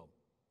to their world.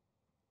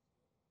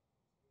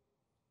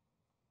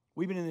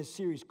 We've been in this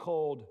series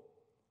called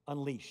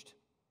Unleashed.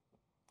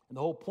 And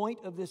the whole point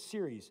of this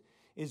series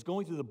is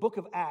going through the book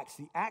of Acts,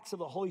 the acts of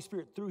the Holy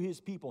Spirit through his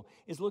people,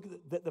 is look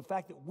at the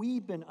fact that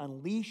we've been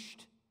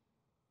unleashed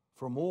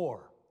for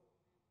more.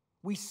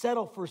 We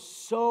settle for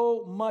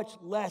so much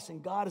less,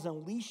 and God is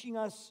unleashing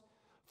us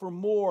for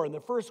more. And the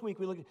first week,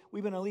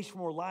 we've been unleashed for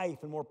more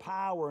life and more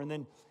power. And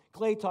then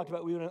Clay talked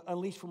about we've been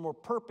unleashed for more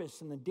purpose.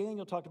 And then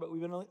Daniel talked about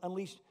we've been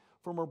unleashed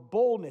for more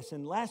boldness.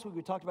 And last week,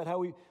 we talked about how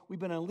we've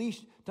been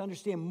unleashed to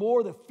understand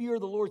more the fear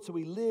of the Lord so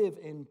we live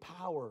in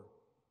power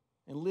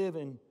and live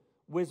in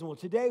wisdom. Well,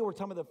 today, we're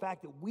talking about the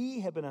fact that we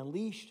have been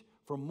unleashed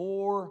for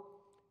more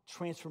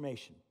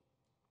transformation.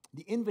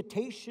 The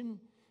invitation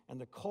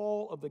and the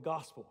call of the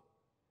gospel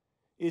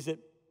is that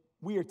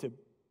we are to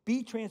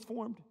be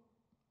transformed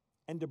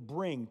and to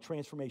bring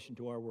transformation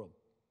to our world.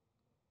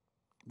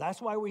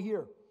 That's why we're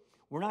here.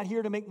 We're not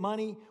here to make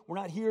money. We're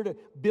not here to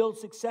build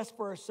success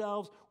for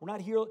ourselves. We're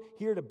not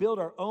here to build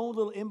our own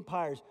little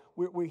empires.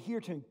 We're here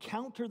to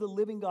encounter the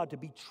living God, to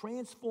be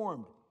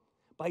transformed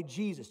by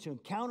Jesus, to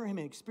encounter him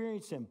and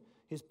experience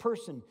his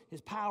person,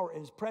 his power, and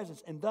his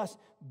presence, and thus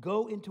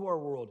go into our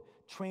world,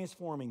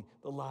 transforming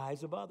the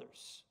lives of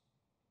others.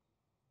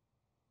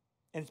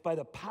 And it's by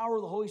the power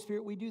of the Holy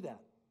Spirit we do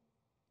that,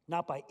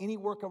 not by any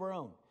work of our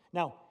own.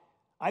 Now,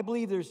 I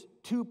believe there's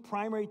two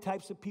primary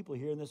types of people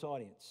here in this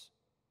audience.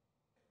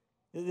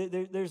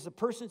 There's the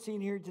person sitting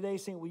here today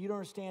saying, well, you don't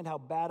understand how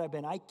bad I've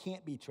been. I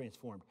can't be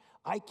transformed.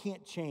 I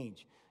can't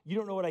change. You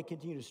don't know what I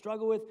continue to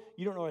struggle with.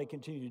 You don't know what I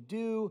continue to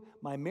do.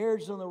 My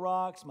marriage is on the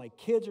rocks. My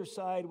kids are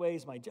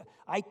sideways.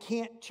 I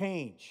can't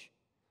change.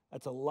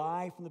 That's a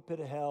lie from the pit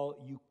of hell.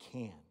 You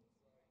can.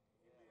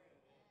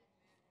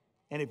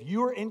 And if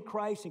you're in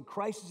Christ and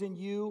Christ is in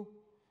you,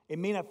 it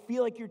may not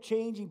feel like you're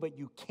changing, but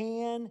you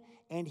can,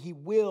 and he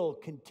will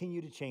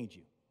continue to change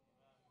you.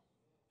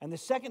 And the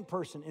second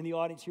person in the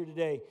audience here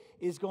today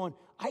is going,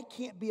 I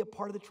can't be a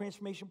part of the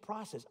transformation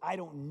process. I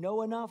don't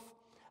know enough.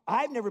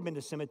 I've never been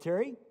to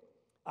cemetery.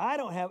 I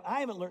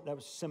haven't learned, that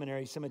was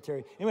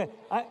cemetery. Anyway,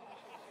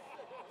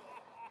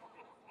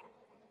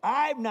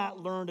 I've not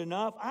learned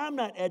enough. I'm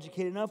not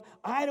educated enough.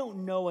 I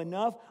don't know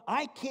enough.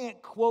 I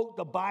can't quote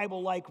the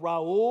Bible like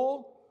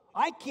Raul.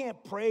 I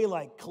can't pray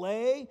like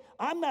Clay.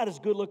 I'm not as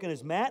good looking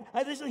as Matt.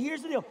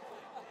 Here's the deal.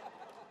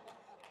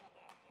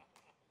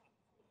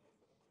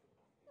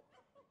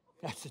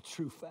 That's a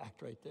true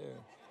fact right there.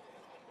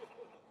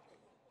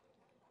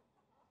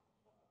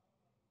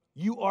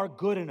 You are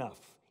good enough.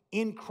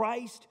 In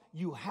Christ,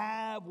 you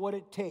have what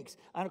it takes.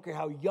 I don't care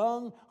how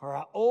young or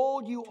how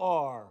old you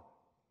are.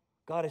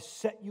 God has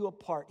set you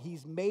apart.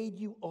 He's made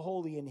you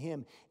holy in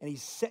him, and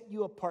he's set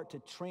you apart to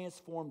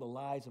transform the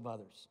lives of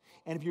others.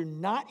 And if you're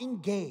not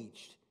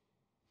engaged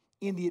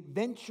in the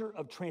adventure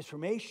of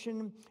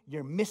transformation,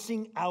 you're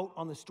missing out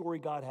on the story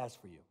God has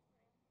for you.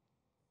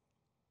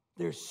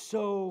 There's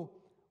so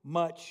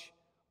much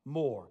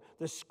more.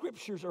 The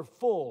scriptures are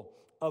full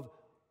of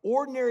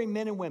ordinary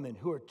men and women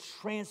who are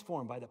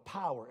transformed by the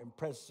power and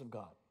presence of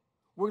God.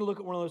 We're going to look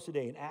at one of those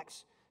today in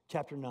Acts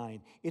chapter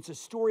 9. It's a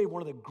story of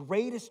one of the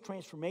greatest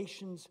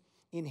transformations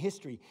in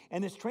history.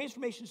 And this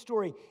transformation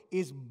story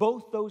is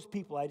both those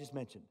people I just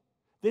mentioned.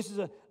 This is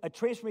a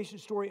transformation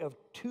story of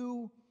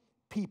two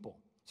people.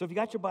 So if you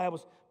got your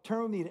Bibles,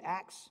 turn with me to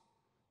Acts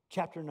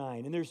chapter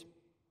 9. And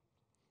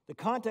the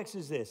context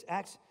is this.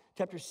 Acts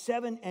chapter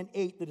 7 and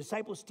 8, the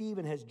disciple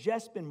Stephen has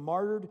just been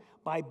martyred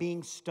by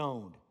being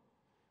stoned.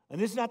 And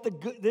this is not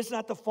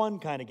the fun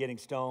kind of getting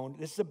stoned.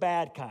 This is the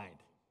bad kind.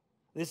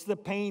 This is the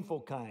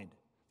painful kind.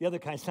 The other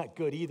kind's not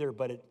good either,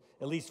 but it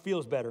at least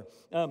feels better.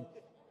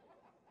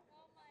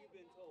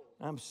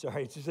 I'm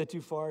sorry. Is that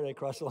too far? Did I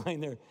cross the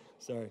line there?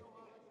 Sorry.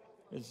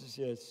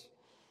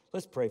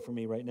 Let's pray for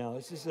me right now.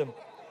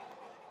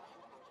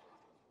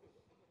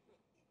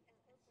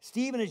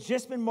 Stephen has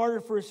just been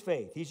martyred for his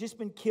faith. He's just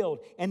been killed.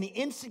 And the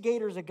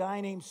instigator is a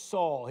guy named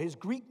Saul. His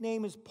Greek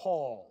name is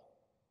Paul.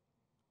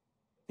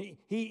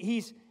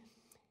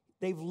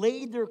 They've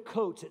laid their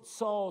coats at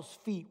Saul's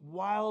feet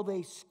while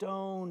they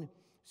stone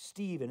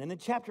Stephen. And then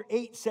chapter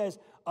 8 says,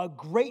 a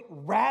great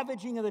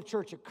ravaging of the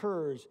church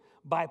occurs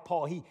by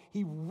Paul.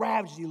 He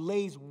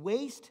lays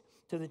waste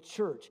to the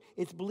church.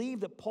 It's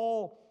believed that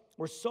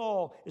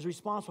Saul is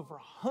responsible for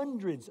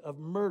hundreds of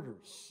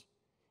murders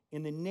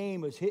in the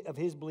name of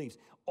his beliefs.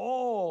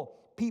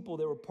 All people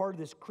that were part of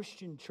this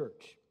Christian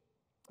church.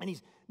 And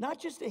he's not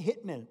just a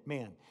hitman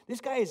man.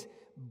 This guy is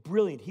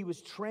brilliant. He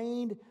was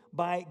trained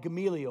by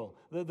Gamaliel,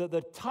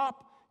 the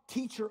top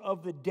teacher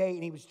of the day,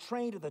 and he was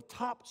trained at the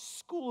top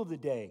school of the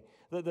day.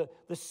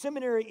 The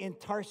seminary in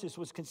Tarsus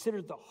was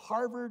considered the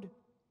Harvard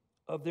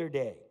of their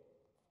day.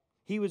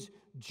 He was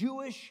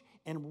Jewish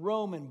and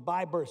Roman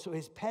by birth, so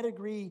his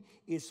pedigree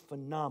is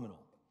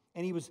phenomenal.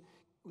 And he was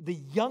the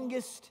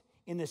youngest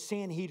in the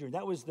Sanhedrin.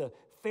 That was the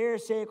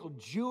Pharisaical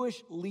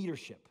Jewish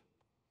leadership.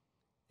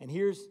 And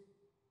here's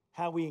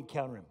how we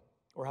encounter him,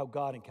 or how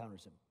God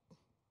encounters him.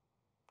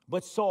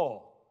 But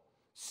Saul,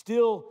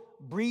 still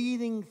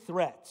breathing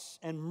threats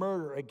and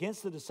murder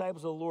against the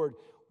disciples of the Lord,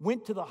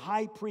 went to the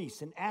high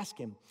priest and asked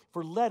him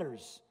for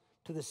letters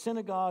to the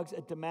synagogues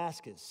at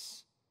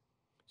Damascus,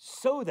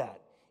 so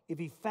that if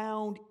he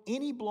found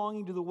any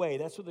belonging to the way,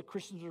 that's what the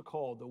Christians are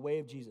called, the way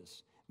of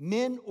Jesus,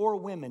 men or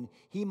women,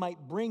 he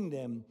might bring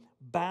them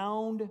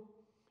bound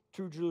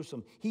to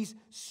Jerusalem. He's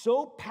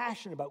so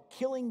passionate about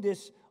killing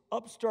this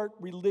upstart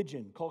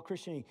religion called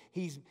Christianity.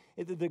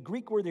 The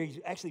Greek word there, he's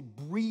actually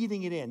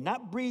breathing it in.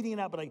 Not breathing it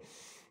out, but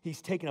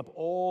he's taking up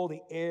all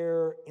the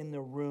air in the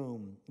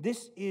room.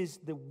 This is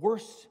the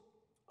worst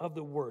of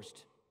the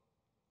worst.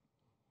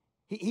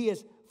 He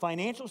has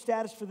financial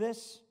status for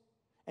this,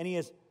 and he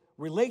has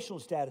relational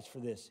status for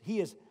this. He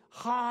is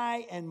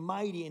high and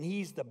mighty, and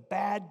he's the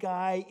bad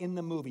guy in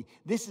the movie.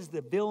 This is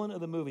the villain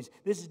of the movies.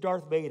 This is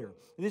Darth Vader.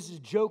 This is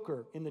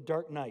Joker in The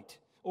Dark Knight.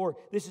 Or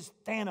this is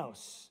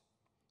Thanos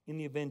in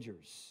the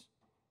Avengers.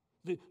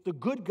 The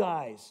good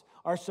guys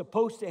are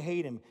supposed to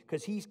hate him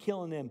because he's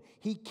killing them.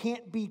 He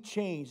can't be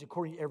changed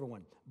according to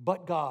everyone,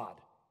 but God.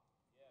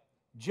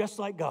 Just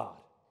like God.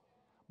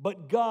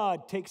 But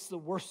God takes the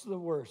worst of the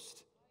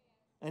worst,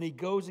 and he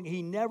goes and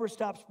he never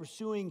stops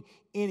pursuing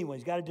anyone.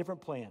 He's got a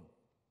different plan.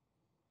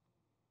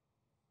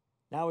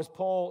 Now, as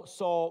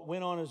Saul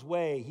went on his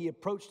way, he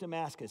approached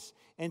Damascus,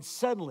 and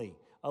suddenly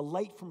a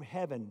light from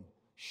heaven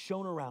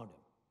shone around him.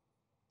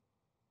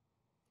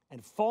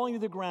 And falling to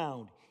the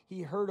ground,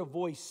 he heard a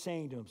voice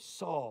saying to him,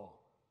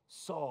 Saul,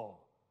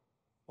 Saul,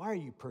 why are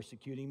you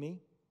persecuting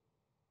me?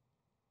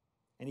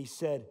 And he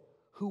said,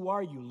 who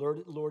are you,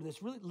 Lord?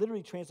 This really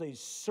literally translates,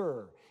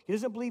 sir. He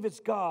doesn't believe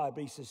it's God,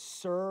 but he says,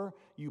 sir,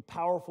 you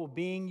powerful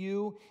being,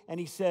 you. And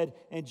he said,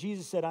 and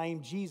Jesus said, I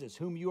am Jesus,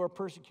 whom you are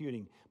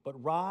persecuting.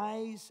 But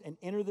rise and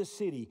enter the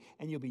city,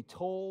 and you'll be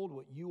told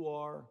what you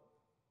are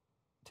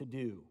to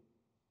do.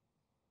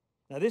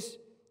 Now, this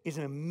is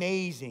an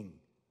amazing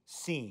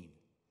scene.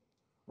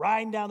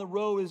 Riding down the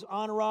road is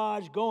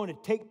entourage, going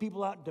to take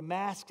people out in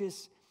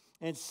Damascus,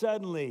 and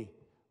suddenly,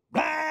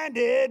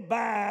 blinded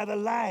by the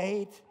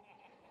light,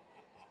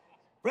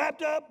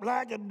 wrapped up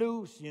like a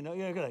noose.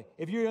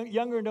 If you're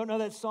younger and don't know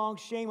that song,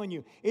 shame on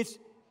you. It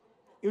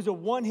was a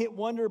one-hit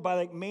wonder by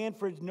like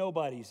Manfred's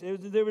Nobodies.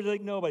 There was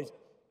like nobodies.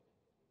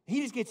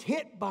 He just gets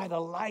hit by the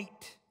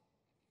light.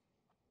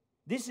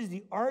 This is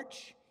the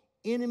arch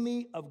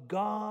enemy of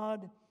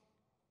God,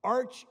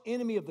 arch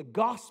enemy of the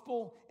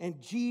gospel,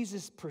 and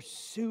Jesus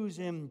pursues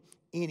him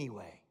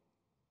anyway.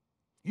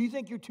 You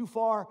think you're too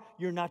far?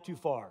 You're not too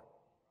far.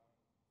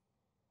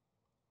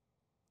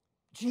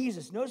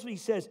 Jesus, notice what he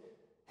says.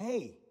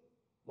 Hey,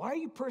 why are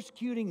you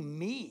persecuting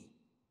me?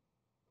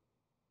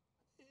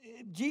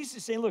 Jesus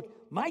is saying, look,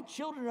 my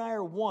children and I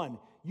are one.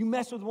 You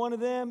mess with one of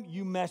them,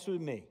 you mess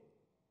with me.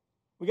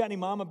 We got any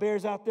mama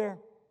bears out there?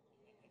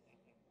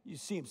 You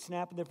see them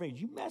snapping their fingers.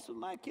 You mess with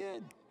my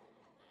kid,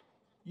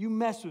 you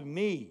mess with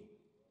me.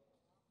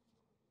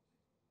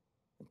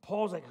 And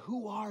Paul's like,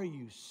 who are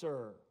you,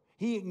 sir?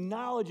 He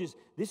acknowledges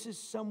this is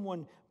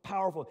someone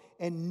powerful.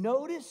 And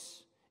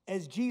notice,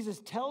 as Jesus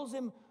tells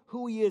him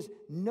who he is,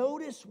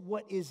 notice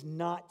what is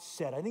not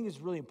said. I think it's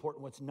really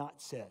important what's not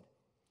said.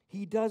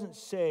 He doesn't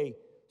say,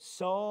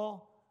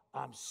 Saul,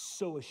 I'm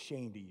so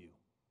ashamed of you.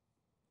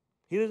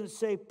 He doesn't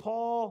say,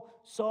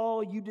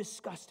 Saul, you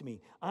disgust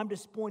me. I'm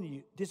disappointed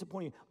you.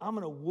 I'm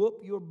going to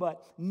whoop your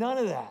butt. None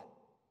of that.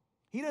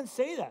 He doesn't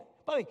say that.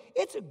 By the way,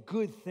 it's a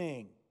good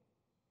thing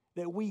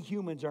that we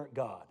humans aren't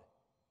God.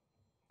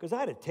 Because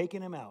I'd have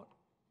taken him out.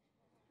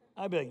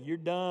 I'd be like, you're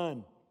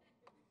done.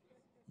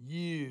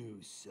 You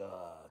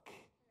suck.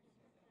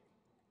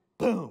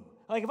 Boom.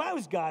 Like if I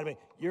was God, I'd be like,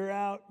 you're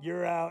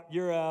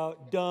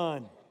out,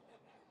 done.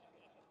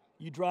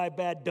 You drive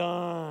bad,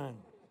 done.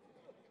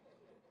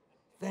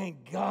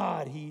 Thank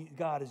God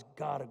God is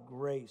God of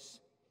grace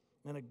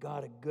and a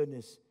God of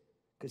goodness,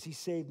 because he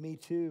saved me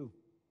too,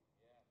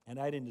 and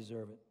I didn't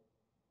deserve it.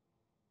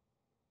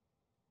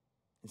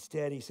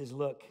 Instead, he says,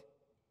 look,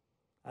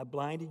 I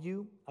blinded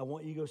you. I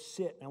want you to go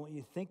sit, and I want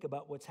you to think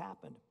about what's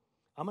happened.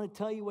 I'm going to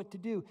tell you what to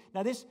do.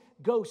 Now, this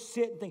go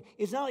sit and think,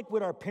 it's not like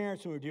what our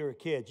parents when we were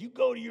kids. You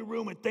go to your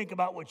room and think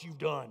about what you've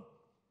done.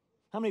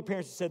 How many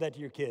parents have said that to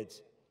your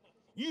kids?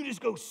 You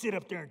just go sit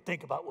up there and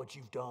think about what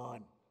you've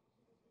done.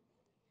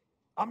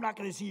 I'm not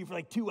going to see you for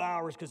like 2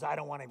 hours because I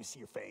don't want to even see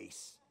your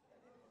face.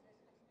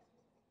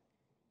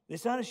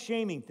 It's not a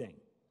shaming thing.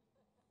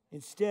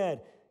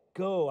 Instead,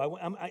 go.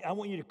 I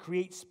want you to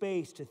create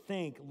space to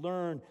think,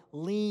 learn,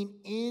 lean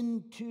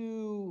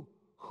into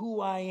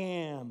who I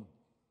am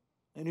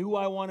and who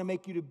I want to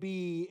make you to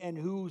be and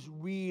who's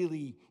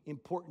really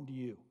important to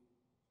you.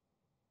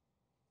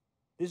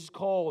 This is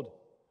called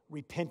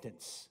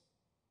repentance.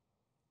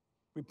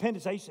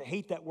 Repentance, I used to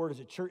hate that word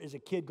as a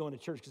kid going to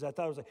church because I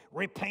thought it was like,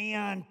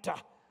 repent,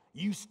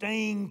 you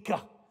stink,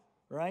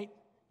 right?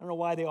 I don't know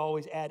why they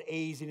always add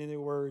A's into their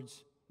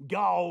words.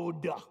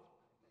 God.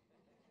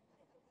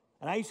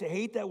 And I used to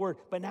hate that word,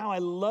 but now I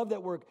love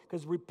that word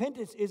because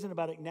repentance isn't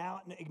about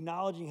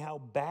acknowledging how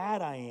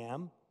bad I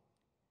am.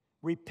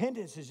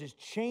 Repentance is just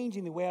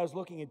changing the way I was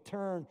looking and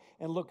turn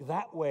and look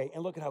that way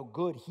and look at how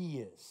good he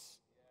is.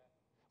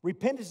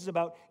 Repentance is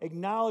about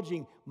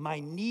acknowledging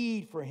my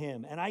need for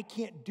him, and I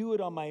can't do it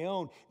on my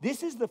own.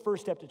 This is the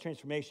first step to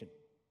transformation.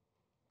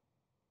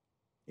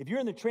 If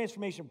you're in the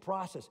transformation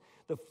process,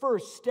 the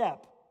first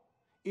step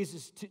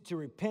is to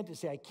repent and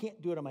say, I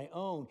can't do it on my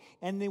own.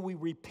 And then we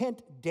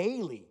repent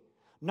daily,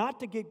 not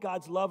to get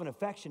God's love and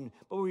affection,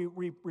 but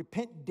we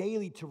repent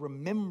daily to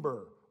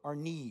remember our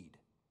need.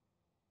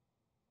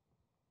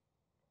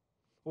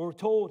 We're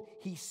told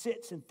he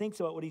sits and thinks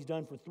about what he's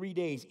done for 3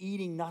 days,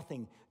 eating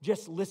nothing,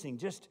 just listening,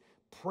 just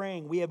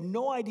praying. We have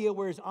no idea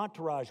where his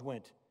entourage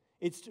went.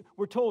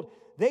 We're told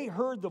they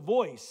heard the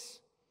voice,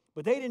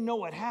 but they didn't know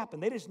what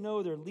happened. They just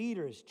know their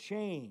leader has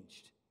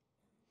changed.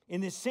 In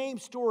this same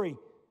story,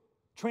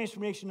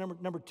 transformation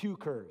number 2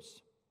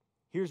 occurs.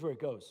 Here's where it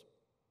goes.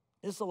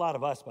 This is a lot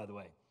of us, by the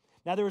way.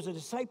 Now, there was a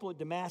disciple at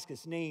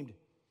Damascus named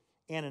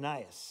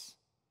Ananias.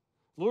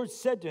 The Lord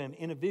said to him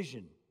in a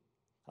vision,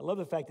 I love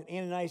the fact that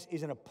Ananias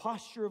is in a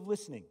posture of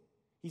listening.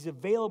 He's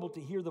available to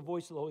hear the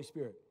voice of the Holy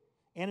Spirit.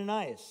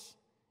 Ananias.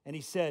 And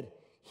he said,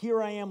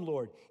 here I am,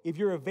 Lord. If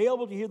you're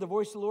available to hear the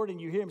voice of the Lord and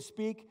you hear him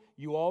speak,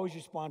 you always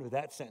respond with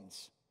that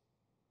sentence.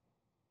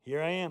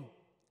 Here I am.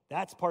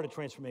 That's part of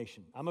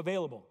transformation. I'm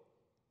available.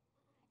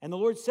 And the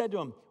Lord said to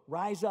him,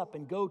 rise up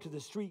and go to the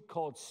street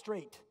called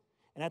Straight,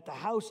 and at the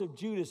house of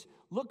Judas,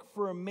 look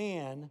for a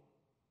man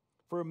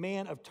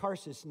of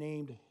Tarsus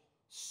named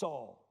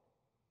Saul.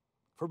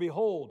 For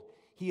behold,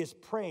 he is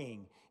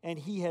praying, and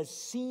he has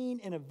seen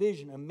in a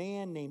vision a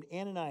man named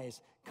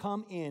Ananias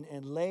come in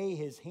and lay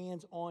his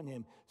hands on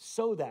him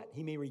so that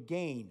he may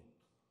regain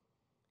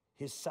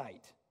his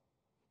sight.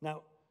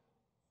 Now,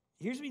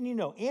 here's what you need to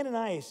know.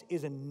 Ananias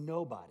is a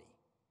nobody.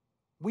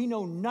 We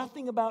know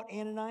nothing about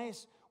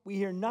Ananias. We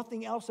hear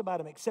nothing else about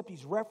him except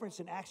he's referenced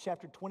in Acts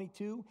chapter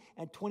 22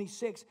 and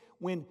 26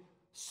 when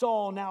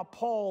Saul, now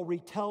Paul,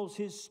 retells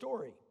his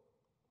story.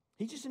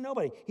 He's just a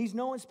nobody. He's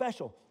no one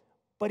special,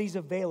 but he's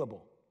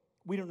available.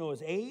 We don't know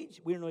his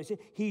age. We don't know his age.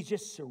 He's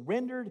just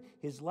surrendered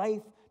his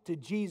life to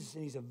Jesus,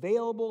 and he's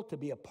available to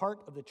be a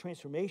part of the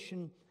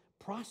transformation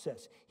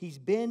process. He's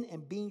been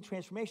and being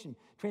transformed,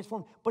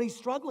 but he's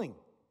struggling.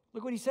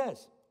 Look what he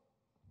says.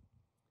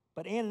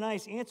 But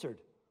Ananias answered,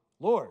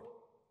 Lord,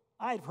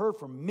 I have heard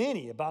from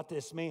many about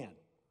this man,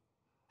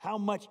 how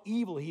much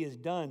evil he has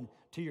done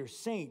to your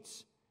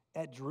saints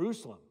at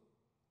Jerusalem.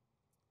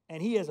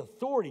 And he has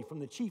authority from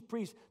the chief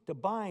priest to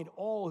bind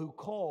all who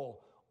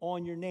call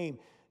on your name.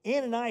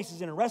 Ananias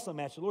is in a wrestling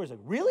match. The Lord's like,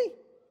 really?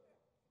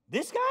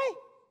 This guy?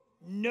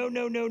 No.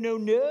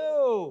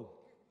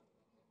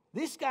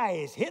 This guy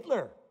is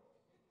Hitler.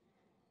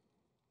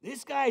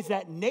 This guy's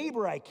that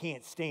neighbor I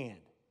can't stand.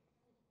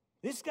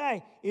 This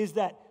guy is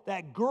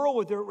that girl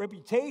with her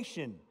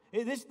reputation.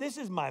 This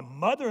is my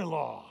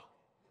mother-in-law.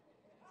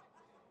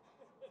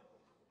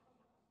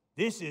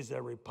 This is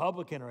a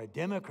Republican or a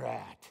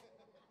Democrat.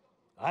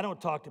 I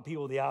don't talk to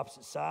people of the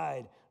opposite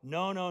side.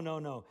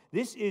 No.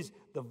 This is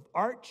the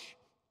arch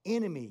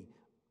enemy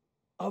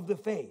of the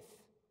faith.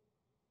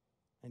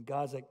 And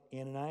God's like,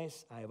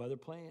 Ananias, I have other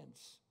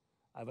plans.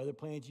 I have other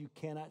plans you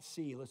cannot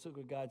see. Let's look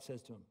what God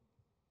says to him.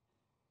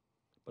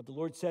 But the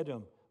Lord said to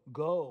him,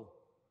 go,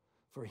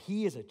 for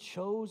he is a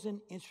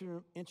chosen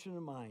instrument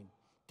of mine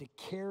to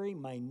carry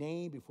my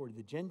name before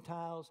the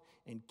Gentiles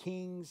and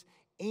kings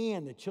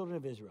and the children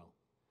of Israel.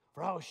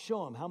 For I will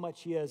show him how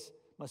much he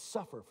must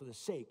suffer for the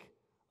sake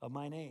of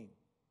my name.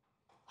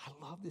 I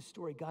love this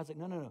story. God's like,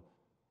 no.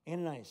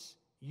 Ananias,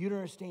 you don't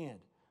understand.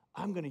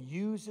 I'm going to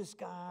use this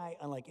guy.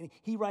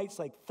 He writes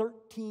like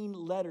 13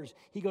 letters.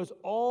 He goes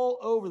all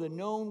over the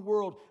known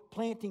world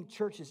planting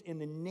churches in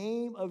the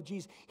name of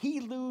Jesus.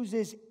 He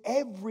loses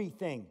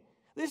everything.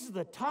 This is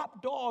the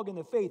top dog in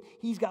the faith.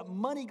 He's got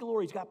money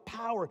galore. He's got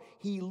power.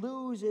 He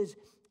loses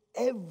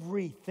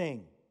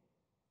everything.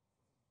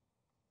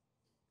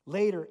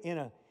 Later, in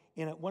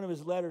one of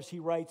his letters, he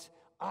writes,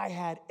 I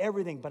had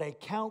everything, but I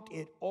count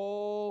it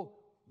all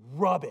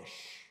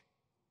rubbish,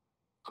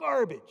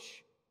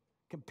 garbage,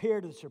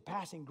 compared to the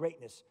surpassing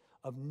greatness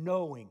of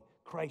knowing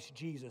Christ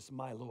Jesus,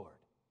 my Lord.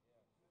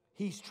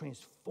 He's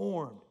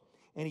transformed,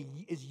 and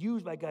he is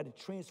used by God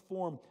to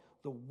transform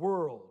the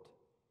world.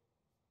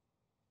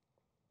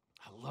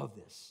 I love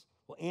this.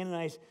 Well,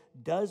 Ananias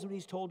does what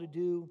he's told to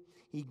do.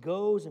 He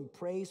goes and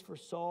prays for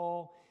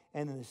Saul,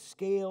 and then the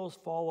scales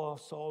fall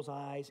off Saul's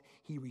eyes.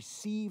 He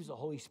receives the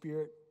Holy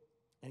Spirit,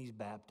 and he's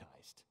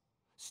baptized.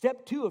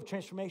 Step 2 of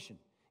transformation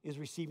is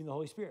receiving the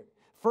Holy Spirit.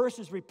 First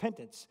is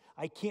repentance.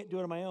 I can't do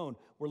it on my own.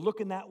 We're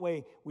looking that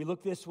way. We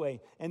look this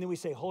way. And then we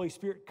say, Holy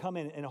Spirit, come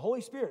in. And the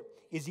Holy Spirit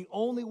is the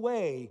only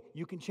way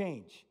you can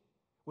change.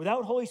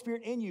 Without Holy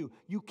Spirit in you,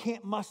 you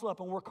can't muscle up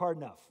and work hard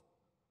enough.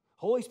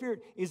 Holy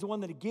Spirit is the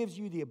one that gives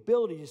you the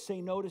ability to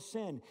say no to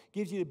sin,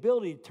 gives you the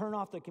ability to turn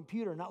off the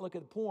computer and not look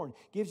at the porn,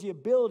 gives you the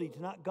ability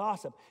to not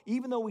gossip,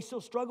 even though we still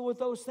struggle with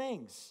those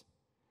things.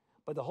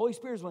 But the Holy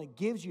Spirit is the one that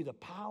gives you the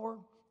power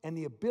and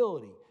the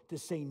ability to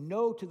say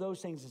no to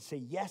those things and say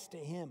yes to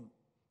Him.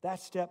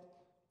 That's step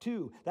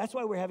 2. That's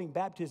why we're having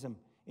baptism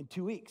in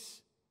 2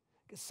 weeks.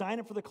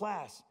 Sign up for the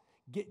class.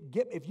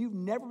 If you've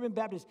never been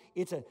baptized,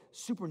 it's a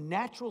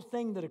supernatural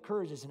thing that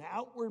occurs. It's an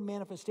outward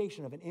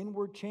manifestation of an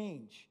inward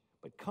change.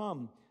 But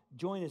come,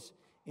 join us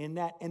in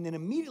that. And then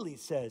immediately it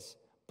says,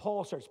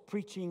 Paul starts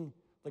preaching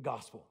the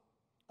gospel.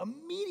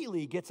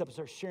 Immediately he gets up and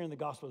starts sharing the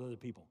gospel with other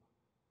people.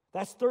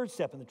 That's third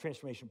step in the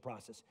transformation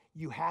process.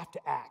 You have to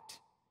act.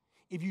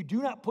 If you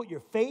do not put your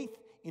faith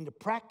into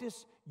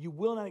practice, you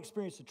will not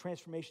experience the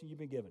transformation you've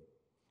been given.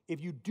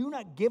 If you do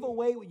not give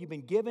away what you've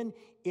been given,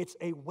 it's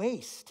a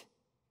waste.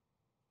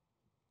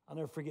 I'll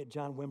never forget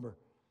John Wimber,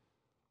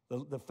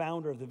 the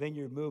founder of the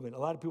Vineyard Movement. A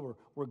lot of people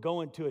were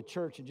going to a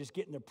church and just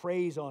getting their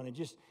praise on and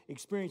just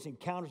experiencing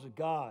encounters with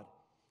God.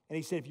 And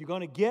he said, if you're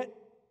going to get,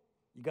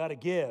 you got to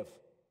give.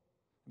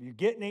 If you're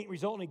getting ain't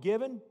resulting in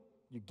giving,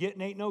 you're getting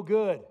ain't no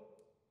good.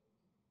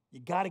 You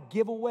got to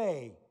give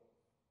away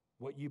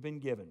what you've been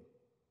given.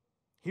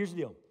 Here's the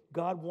deal.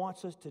 God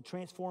wants us to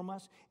transform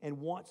us and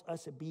wants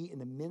us to be in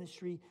the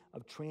ministry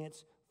of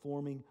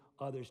transforming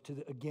others. To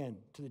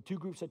the 2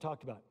 groups I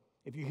talked about.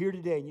 If you're here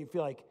today and you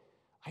feel like,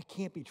 I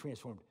can't be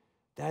transformed,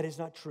 that is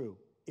not true.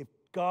 If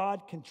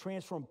God can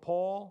transform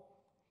Paul,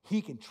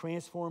 He can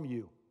transform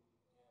you.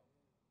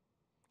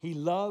 He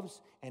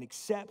loves and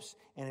accepts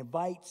and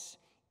invites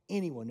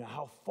anyone, no matter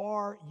how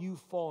far you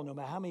fall, no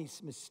matter how many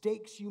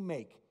mistakes you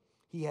make,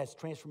 he has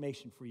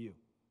transformation for you.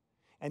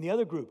 And the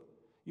other group,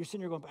 you're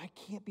sitting there going, but I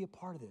can't be a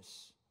part of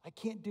this. I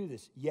can't do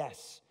this.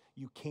 Yes,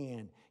 you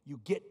can. You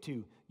get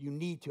to. You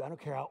need to. I don't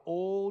care how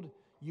old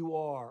you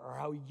are or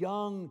how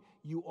young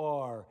you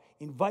are.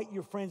 Invite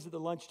your friends at the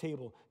lunch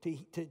table to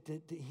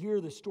hear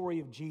the story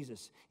of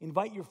Jesus.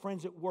 Invite your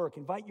friends at work.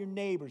 Invite your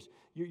neighbors,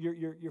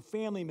 your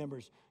family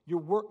members, your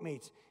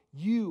workmates.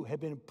 You have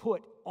been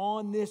put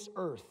on this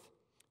earth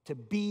to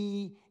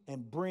be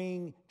and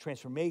bring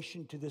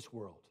transformation to this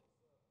world.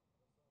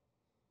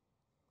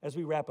 As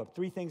we wrap up,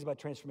 3 things about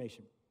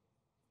transformation.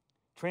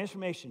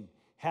 Transformation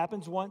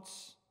happens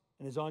once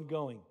and is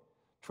ongoing.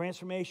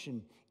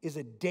 Transformation is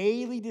a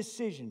daily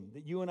decision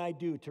that you and I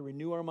do to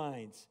renew our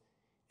minds.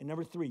 And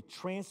number 3,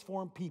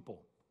 transform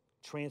people.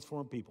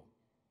 Transform people.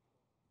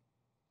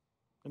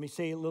 Let me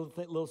say a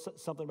little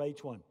something about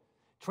each one.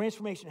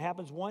 Transformation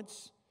happens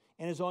once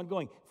and is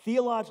ongoing.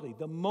 Theologically,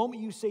 the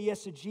moment you say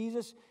yes to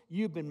Jesus,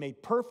 you've been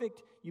made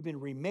perfect, you've been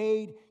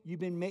remade,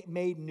 you've been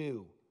made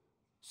new.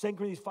 2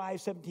 Corinthians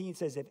 5:17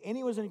 says, if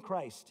anyone is in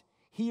Christ,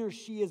 he or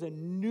she is a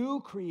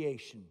new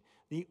creation.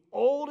 The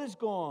old is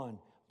gone,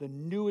 the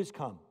new has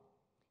come.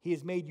 He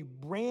has made you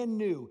brand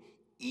new,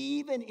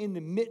 even in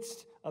the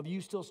midst of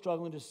you still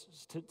struggling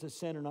to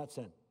sin or not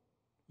sin.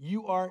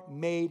 You are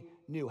made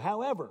new.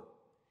 However,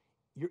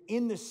 you're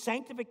in the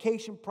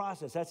sanctification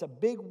process. That's a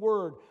big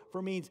word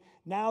for means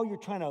now you're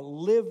trying to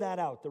live that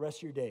out the rest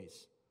of your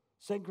days.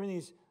 2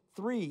 Corinthians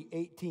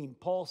 3:18,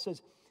 Paul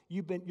says,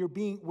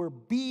 we're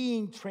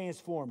being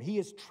transformed. He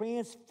is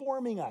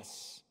transforming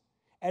us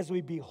as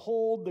we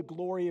behold the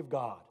glory of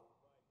God.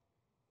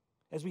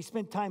 As we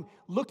spend time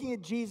looking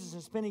at Jesus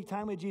and spending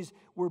time with Jesus,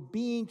 we're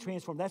being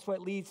transformed. That's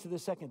what leads to the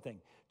second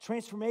thing.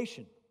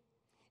 Transformation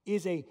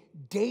is a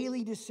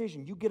daily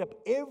decision. You get up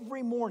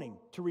every morning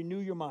to renew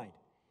your mind.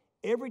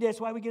 Every day, that's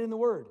why we get in the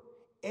Word.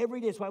 Every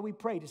day, that's why we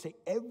pray, to say,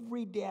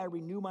 every day I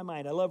renew my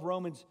mind. I love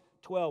Romans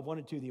 12, 1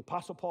 and 2. The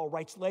Apostle Paul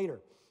writes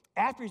later,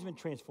 after he's been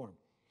transformed,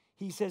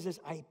 he says this,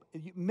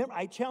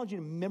 I challenge you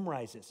to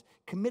memorize this.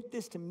 Commit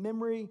this to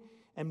memory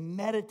and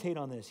meditate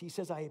on this. He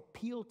says, I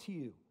appeal to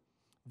you,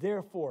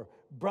 therefore,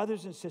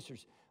 brothers and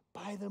sisters,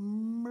 by the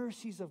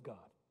mercies of God,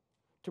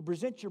 to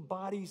present your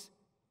bodies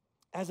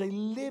as a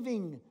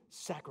living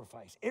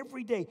sacrifice.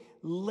 Every day,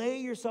 lay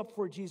yourself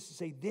before Jesus and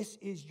say, this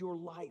is your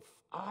life.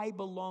 I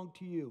belong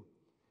to you.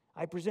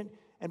 I present,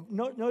 and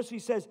notice he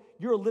says,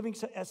 you're a living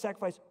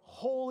sacrifice,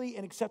 holy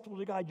and acceptable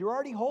to God. You're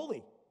already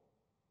holy,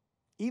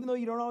 even though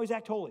you don't always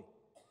act holy,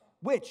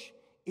 which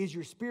is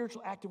your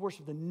spiritual act of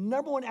worship. The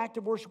number one act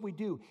of worship we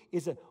do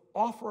is to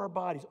offer our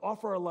bodies,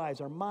 offer our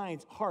lives, our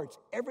minds, hearts,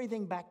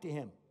 everything back to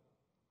him.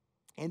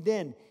 And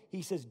then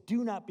he says,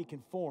 do not be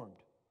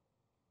conformed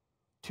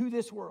to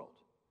this world,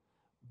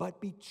 but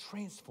be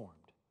transformed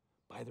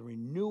by the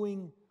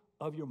renewing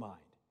of your mind.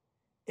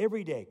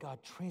 Every day, God,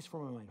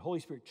 transform my mind. Holy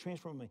Spirit,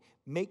 transform my mind.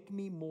 Make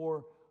me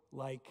more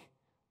like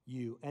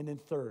you. And then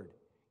third,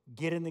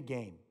 get in the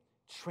game.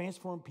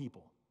 Transform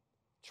people.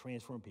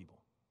 Transform people.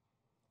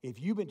 If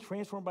you've been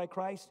transformed by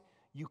Christ,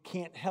 you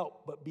can't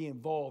help but be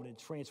involved in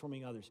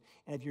transforming others.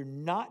 And if you're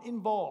not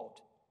involved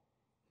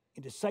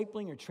in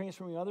discipling or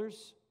transforming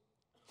others,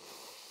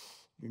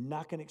 you're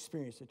not going to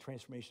experience the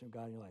transformation of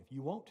God in your life.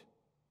 You won't.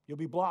 You'll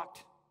be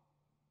blocked.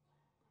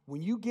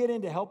 When you get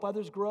in to help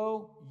others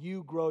grow,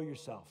 you grow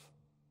yourself.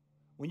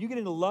 When you get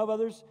into love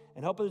others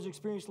and help others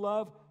experience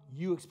love,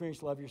 you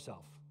experience love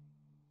yourself.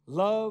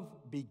 Love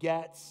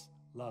begets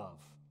love.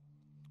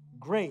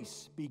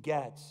 Grace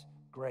begets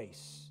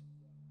grace.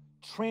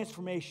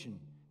 Transformation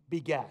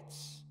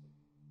begets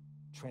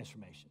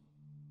transformation.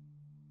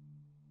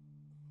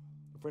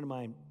 A friend of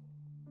mine,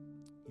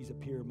 he's a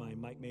peer of mine,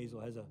 Mike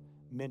Maisel, has a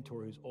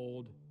mentor who's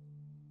old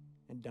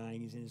and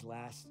dying. He's in his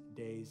last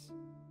days.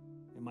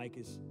 And Mike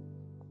has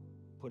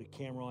put a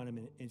camera on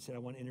him and said, I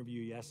want to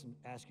interview you, ask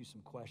you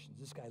some questions.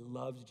 This guy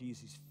loves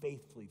Jesus. He's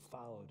faithfully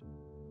followed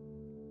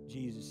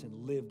Jesus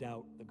and lived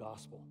out the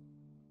gospel.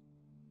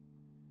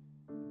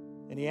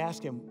 And he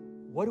asked him,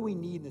 what do we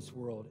need in this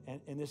world?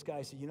 And this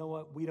guy said, you know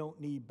what? We don't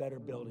need better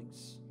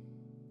buildings.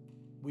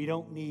 We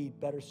don't need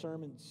better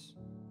sermons.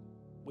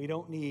 We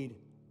don't need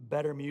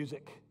better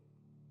music.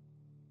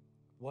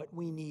 What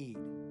we need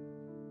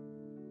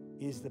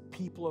is the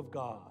people of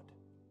God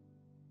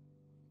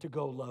to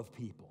go love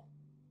people.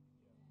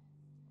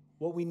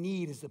 What we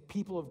need is the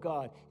people of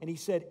God. And he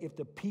said, if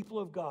the people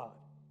of God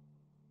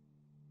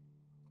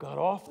got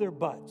off their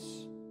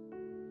butts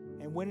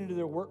and went into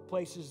their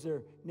workplaces,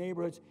 their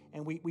neighborhoods,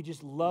 and we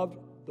just loved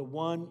the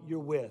one you're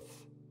with,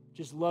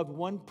 just loved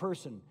one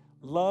person,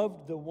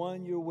 loved the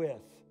one you're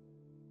with,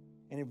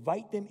 and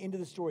invite them into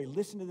the story,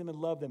 listen to them and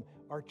love them,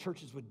 our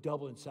churches would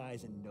double in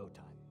size in no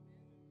time.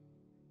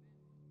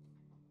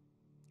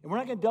 And we're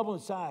not going to double in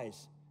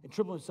size and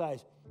triple in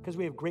size because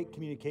we have great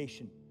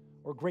communication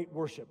or great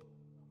worship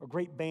or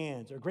great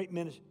bands or great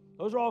ministry.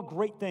 Those are all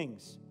great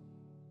things.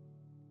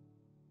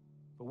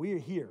 But we are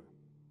here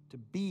to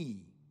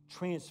be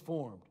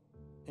transformed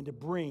and to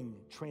bring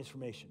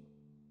transformation.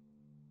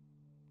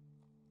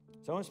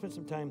 So I want to spend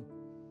some time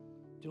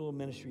doing a little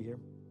ministry here.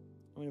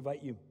 I'm going to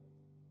invite you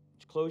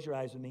to close your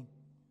eyes with me.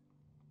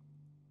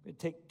 I'm going to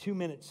take 2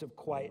 minutes of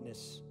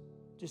quietness,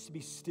 just to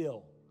be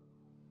still.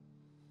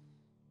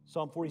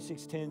 Psalm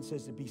 46:10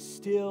 says to be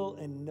still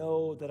and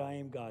know that I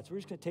am God. So we're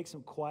just going to take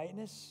some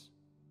quietness,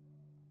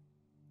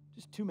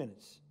 just 2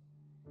 minutes,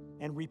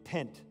 and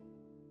repent.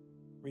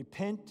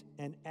 Repent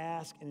and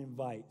ask and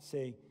invite.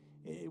 Say,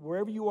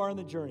 wherever you are in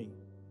the journey,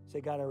 say,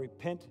 God, I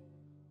repent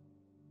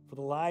for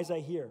the lies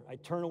I hear. I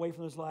turn away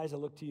from those lies. I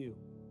look to you.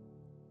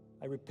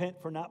 I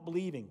repent for not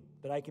believing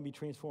that I can be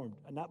transformed.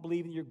 I not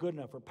believing you're good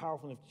enough or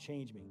powerful enough to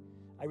change me.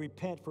 I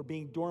repent for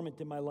being dormant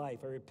in my life.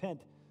 I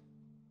repent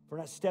for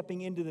not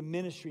stepping into the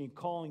ministry and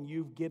calling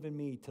you've given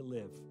me to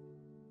live.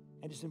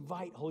 And just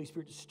invite Holy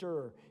Spirit to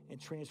stir and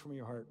transform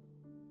your heart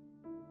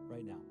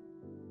right now.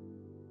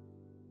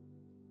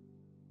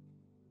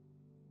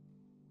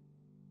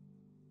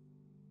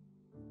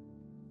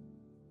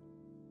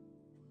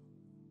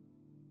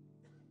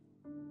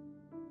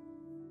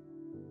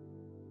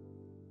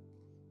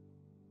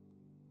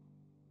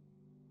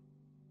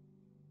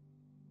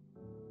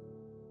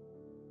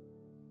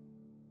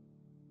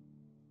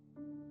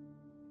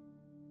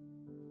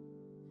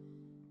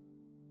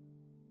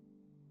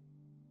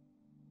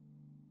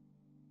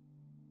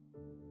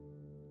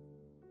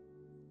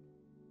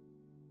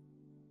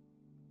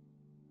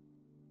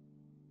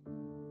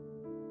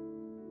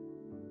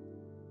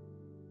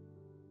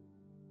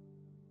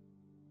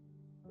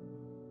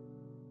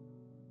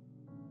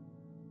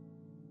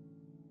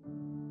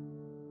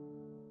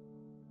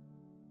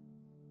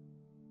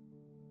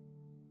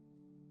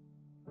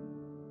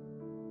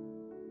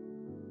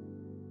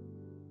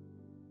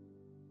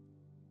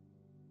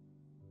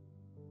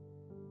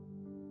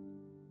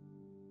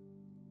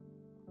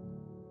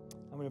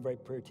 I'm going to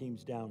invite prayer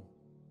teams down.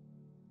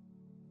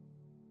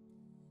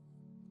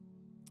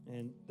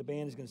 And the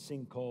band is going to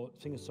sing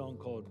a song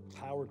called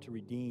Power to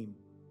Redeem.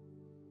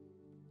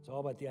 It's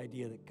all about the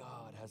idea that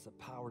God has the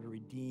power to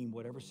redeem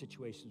whatever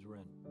situations we're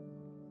in.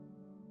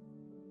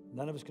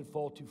 None of us can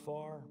fall too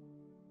far.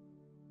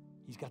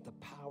 He's got the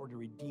power to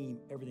redeem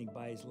everything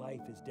by his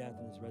life, his death,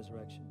 and his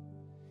resurrection.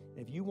 And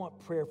if you want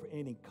prayer for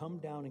anything, come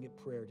down and get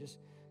prayer. Just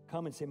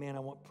come and say, man, I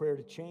want prayer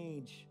to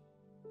change.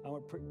 I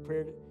want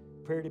prayer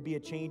to be a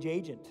change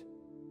agent.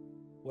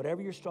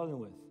 Whatever you're struggling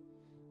with.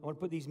 I want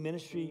to put these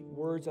ministry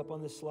words up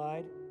on this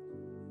slide.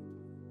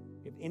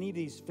 If any of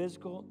these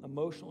physical,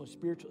 emotional, or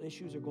spiritual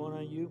issues are going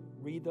on in you,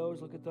 read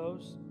those, look at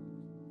those,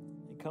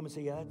 and come and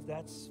say, yeah,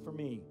 that's for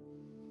me.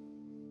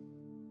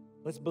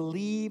 Let's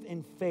believe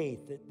in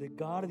faith that the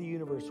God of the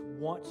universe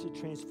wants to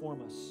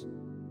transform us,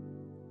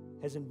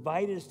 has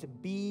invited us to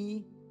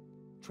be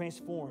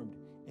transformed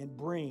and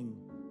bring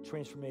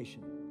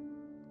transformation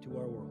to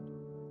our world.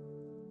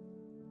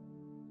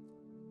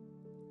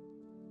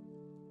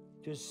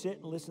 Just sit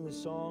and listen to the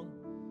song,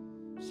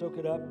 soak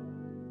it up,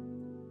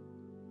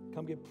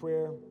 come get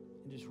prayer,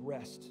 and just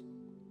rest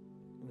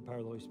in the power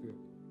of the Holy Spirit.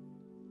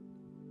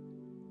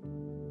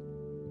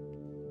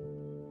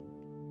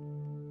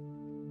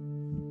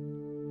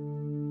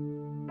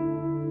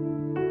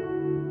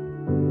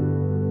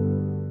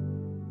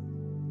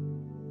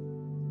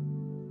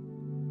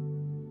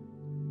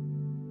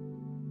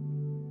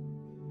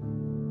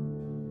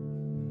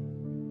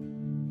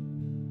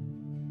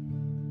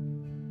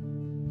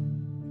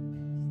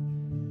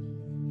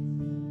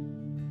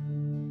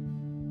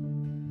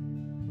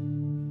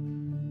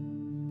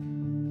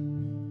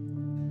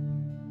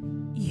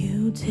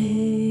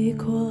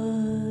 Take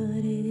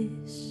what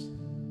is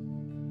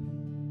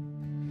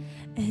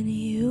and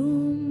you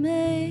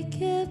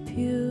make it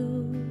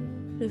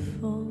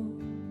beautiful.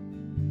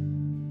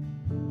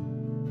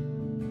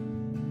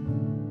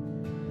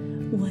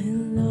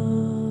 When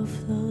love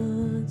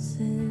floods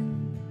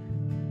in,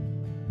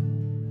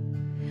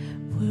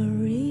 we'll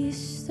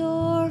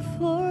restore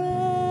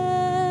forevermore.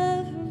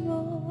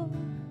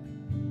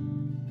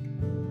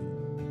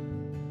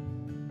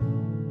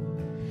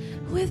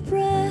 With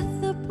breath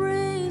that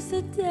brings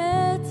the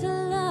dead to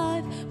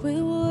life,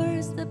 with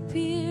words that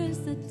pierce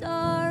the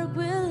dark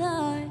with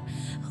light.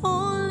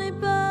 Only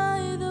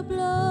by the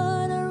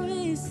blood are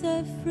we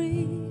set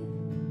free.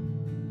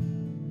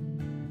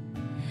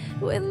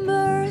 With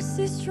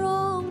mercy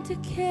strong to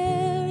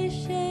carry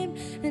shame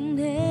and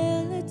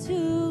nail it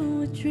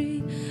to a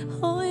tree.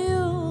 Oh, you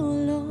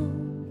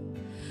alone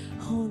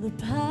hold the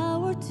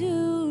power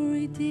to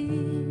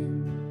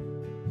redeem.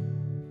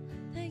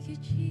 Thank you,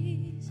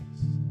 Jesus.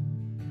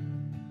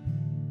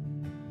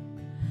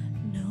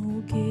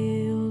 No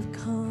guilt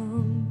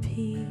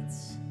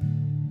competes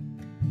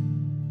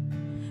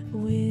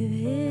with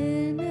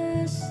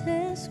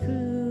innocence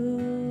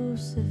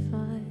crucified.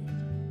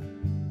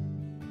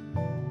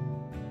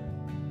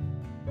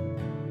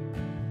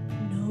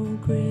 No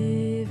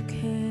grave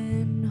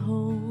can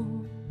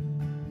hold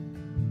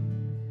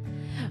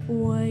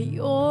what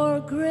your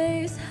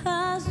grace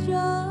has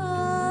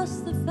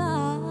justified.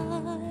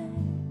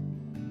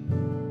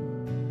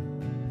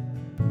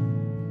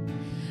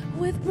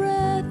 With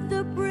breath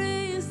that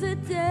brings the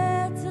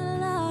dead to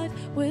life,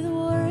 with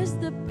words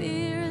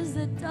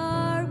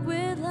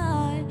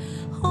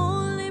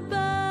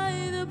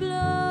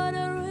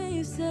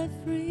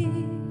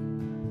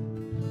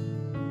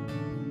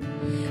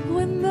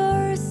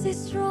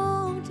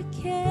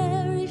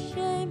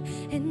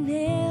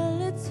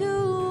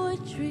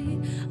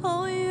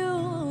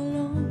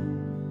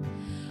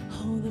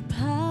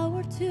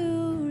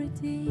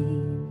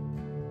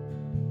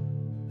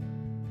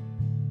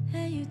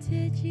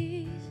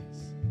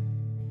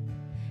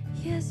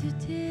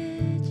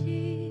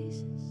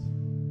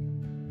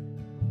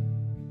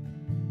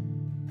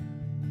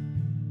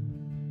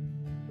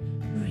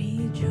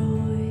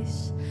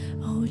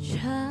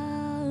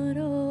child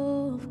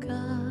of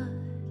God,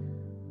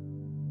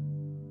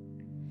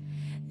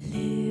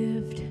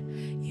 lift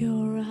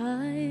your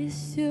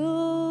eyes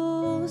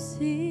to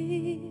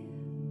see.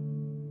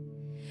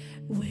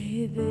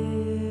 With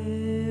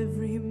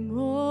every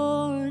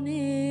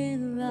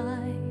morning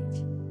light,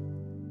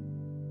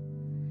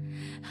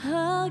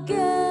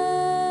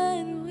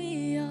 again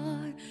we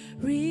are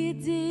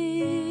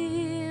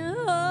redeemed.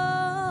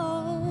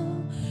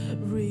 Oh,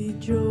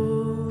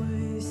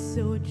 rejoice,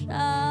 O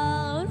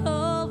child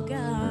of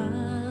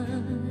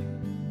God.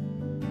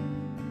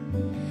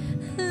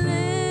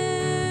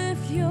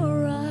 Lift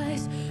your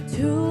eyes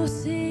to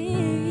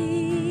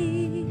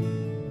see.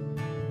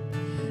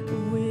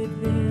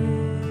 With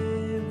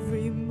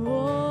every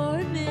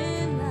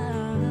morning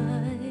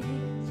light,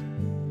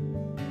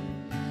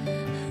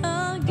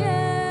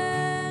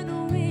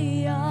 again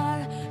we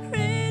are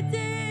redeemed.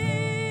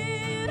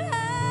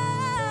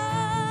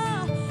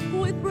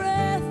 With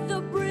breath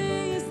that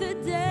brings the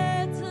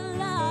dead to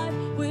life,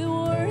 with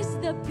words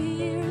that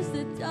pierce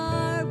the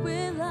dark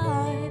with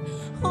light.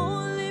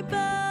 Only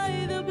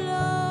by the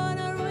blood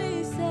are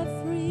we set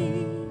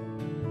free.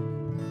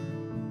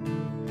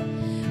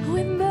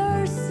 With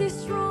mercy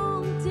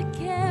strong to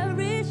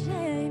carry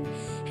shame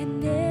and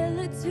nail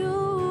it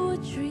to a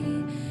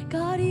tree.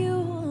 God, you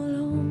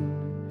alone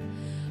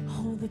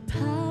hold the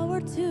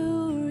power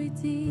to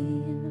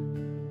redeem.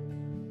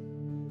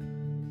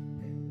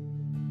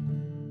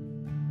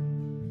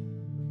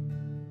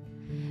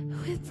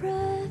 With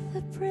breath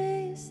that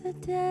brings the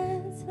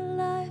dead to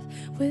life,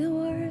 with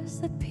words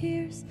that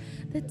pierce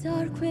the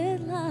dark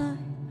with light.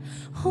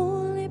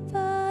 Only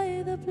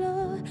by the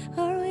blood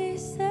are we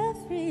set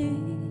free.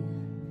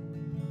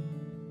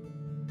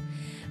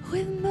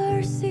 With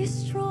mercy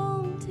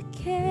strong to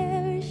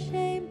carry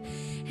shame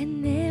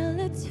and nail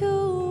it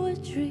to a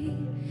tree.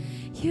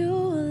 You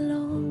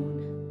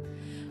alone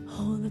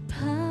hold the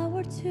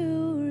power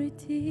to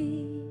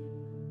redeem.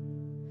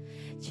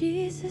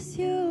 Jesus,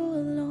 you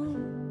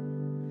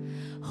alone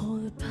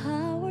hold the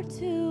power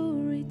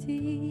to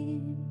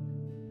redeem.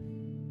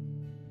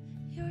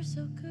 You're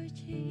so good,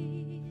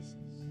 Jesus.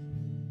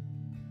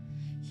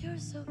 You're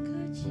so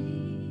good,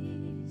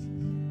 Jesus.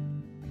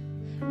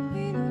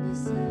 We don't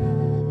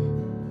deserve it.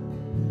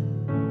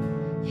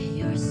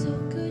 Yeah, you're so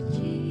good,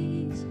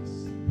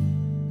 Jesus.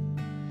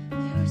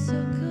 You're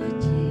so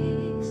good,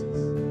 Jesus.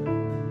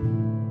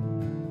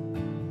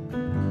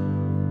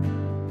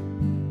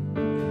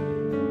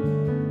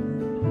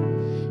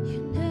 You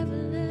never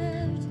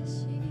left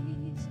us,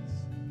 Jesus.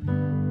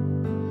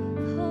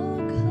 Oh,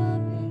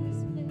 come in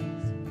this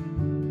place.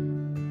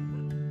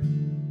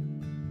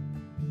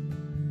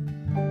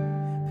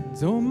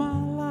 And all my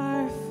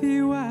life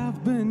you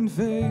have been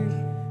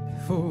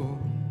faithful.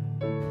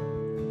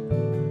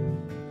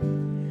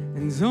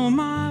 And all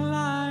my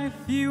life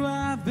you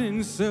have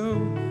been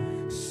so,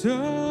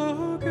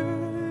 so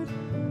good.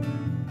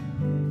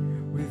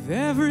 With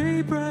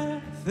every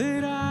breath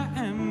that I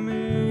am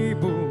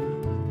able,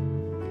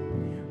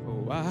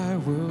 oh, I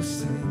will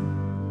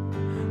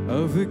sing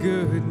of the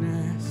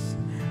goodness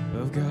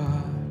of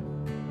God.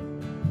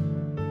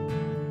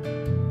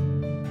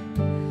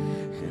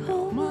 And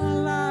all my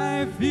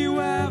life you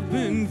have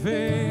been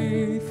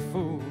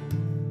faithful.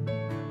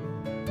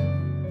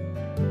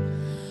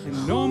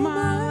 And all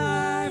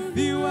my life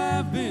you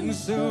have been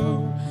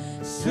so,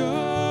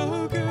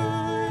 so good.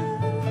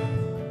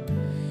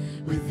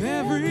 With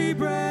every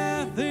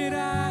breath that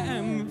I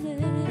am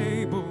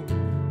able,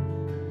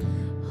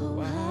 oh,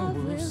 I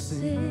will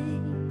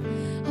sing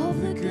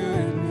of the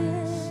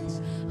goodness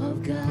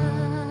of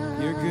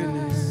God. your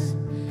goodness.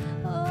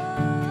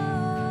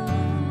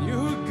 Oh,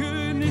 Your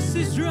goodness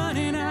is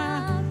running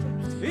out.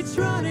 It's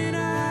running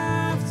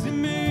after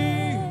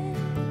me.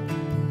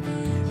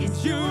 And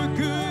your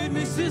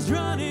goodness is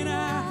running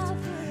out.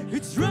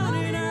 It's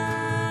running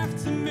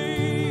after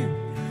me.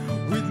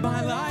 With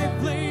my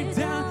life laid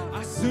down,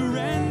 I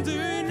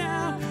surrender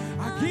now.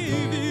 I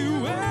give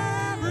you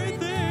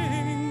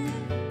everything.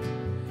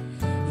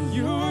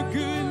 Your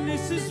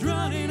goodness is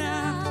running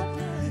out.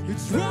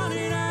 It's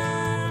running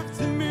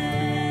after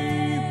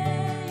me.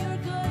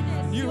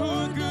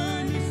 Your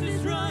goodness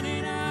is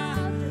running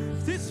out.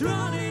 It's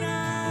running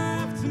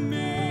after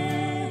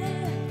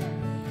me.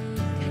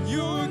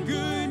 Your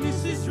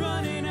goodness is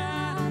running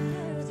out.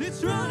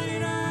 It's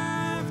running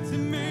after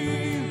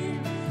me.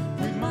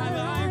 With my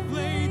life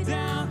laid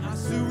down, I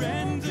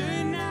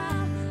surrender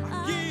now.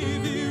 I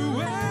give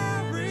you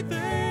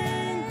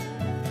everything.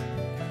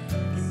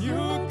 And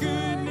your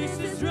goodness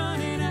is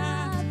running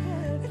out.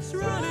 It's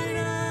running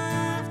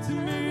after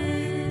me.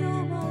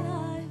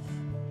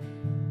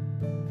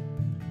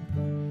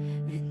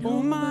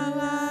 All my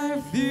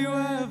life you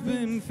have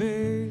been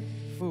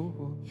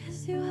faithful.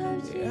 yes, you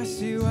have, Jesus.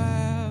 Yes, you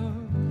have.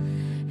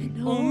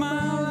 And All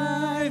my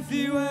life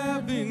you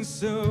have been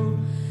so,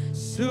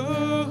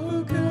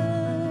 so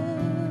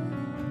good.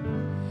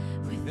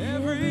 with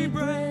Every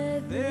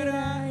breath that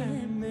I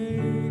am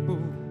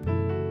able,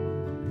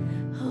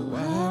 oh,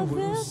 I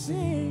will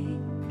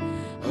sing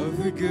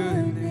of the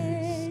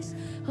goodness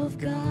of of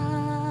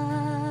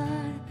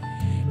God.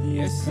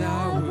 Yes,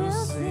 I will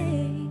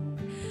sing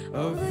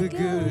of the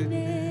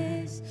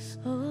goodness.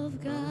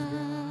 of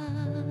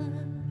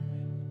God.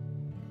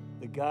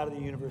 The God of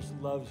the universe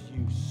loves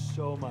you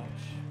so much.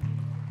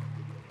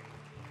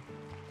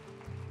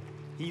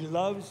 He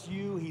loves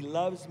you, he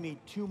loves me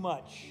too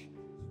much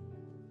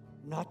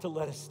not to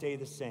let us stay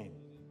the same.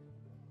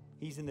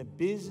 He's in the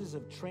business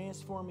of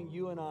transforming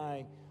you and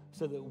I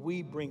so that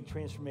we bring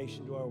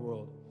transformation to our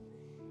world.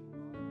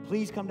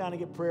 Please come down and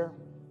get prayer.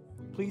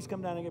 Please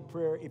come down and get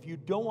prayer. If you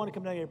don't want to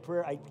come down and get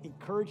prayer, I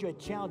encourage you, I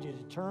challenge you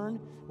to turn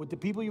with the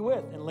people you're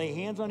with and lay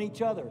hands on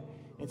each other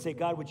and say,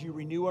 God, would you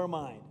renew our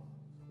mind?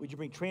 Would you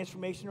bring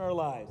transformation to our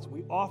lives?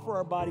 We offer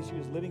our bodies to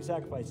you as living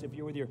sacrifice. If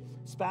you're with your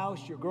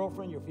spouse, your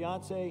girlfriend, your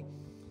fiance,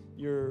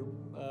 your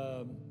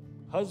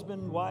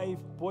husband, wife,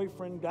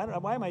 boyfriend, I don't know,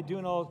 why am I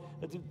doing all,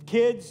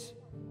 kids?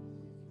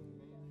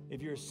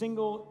 If you're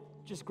single,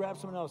 just grab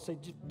someone else. Say,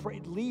 just pray,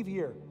 leave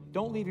here.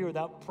 Don't leave here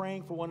without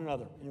praying for one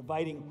another and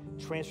inviting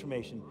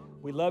transformation.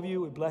 We love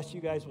you. We bless you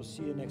guys. We'll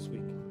see you next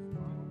week.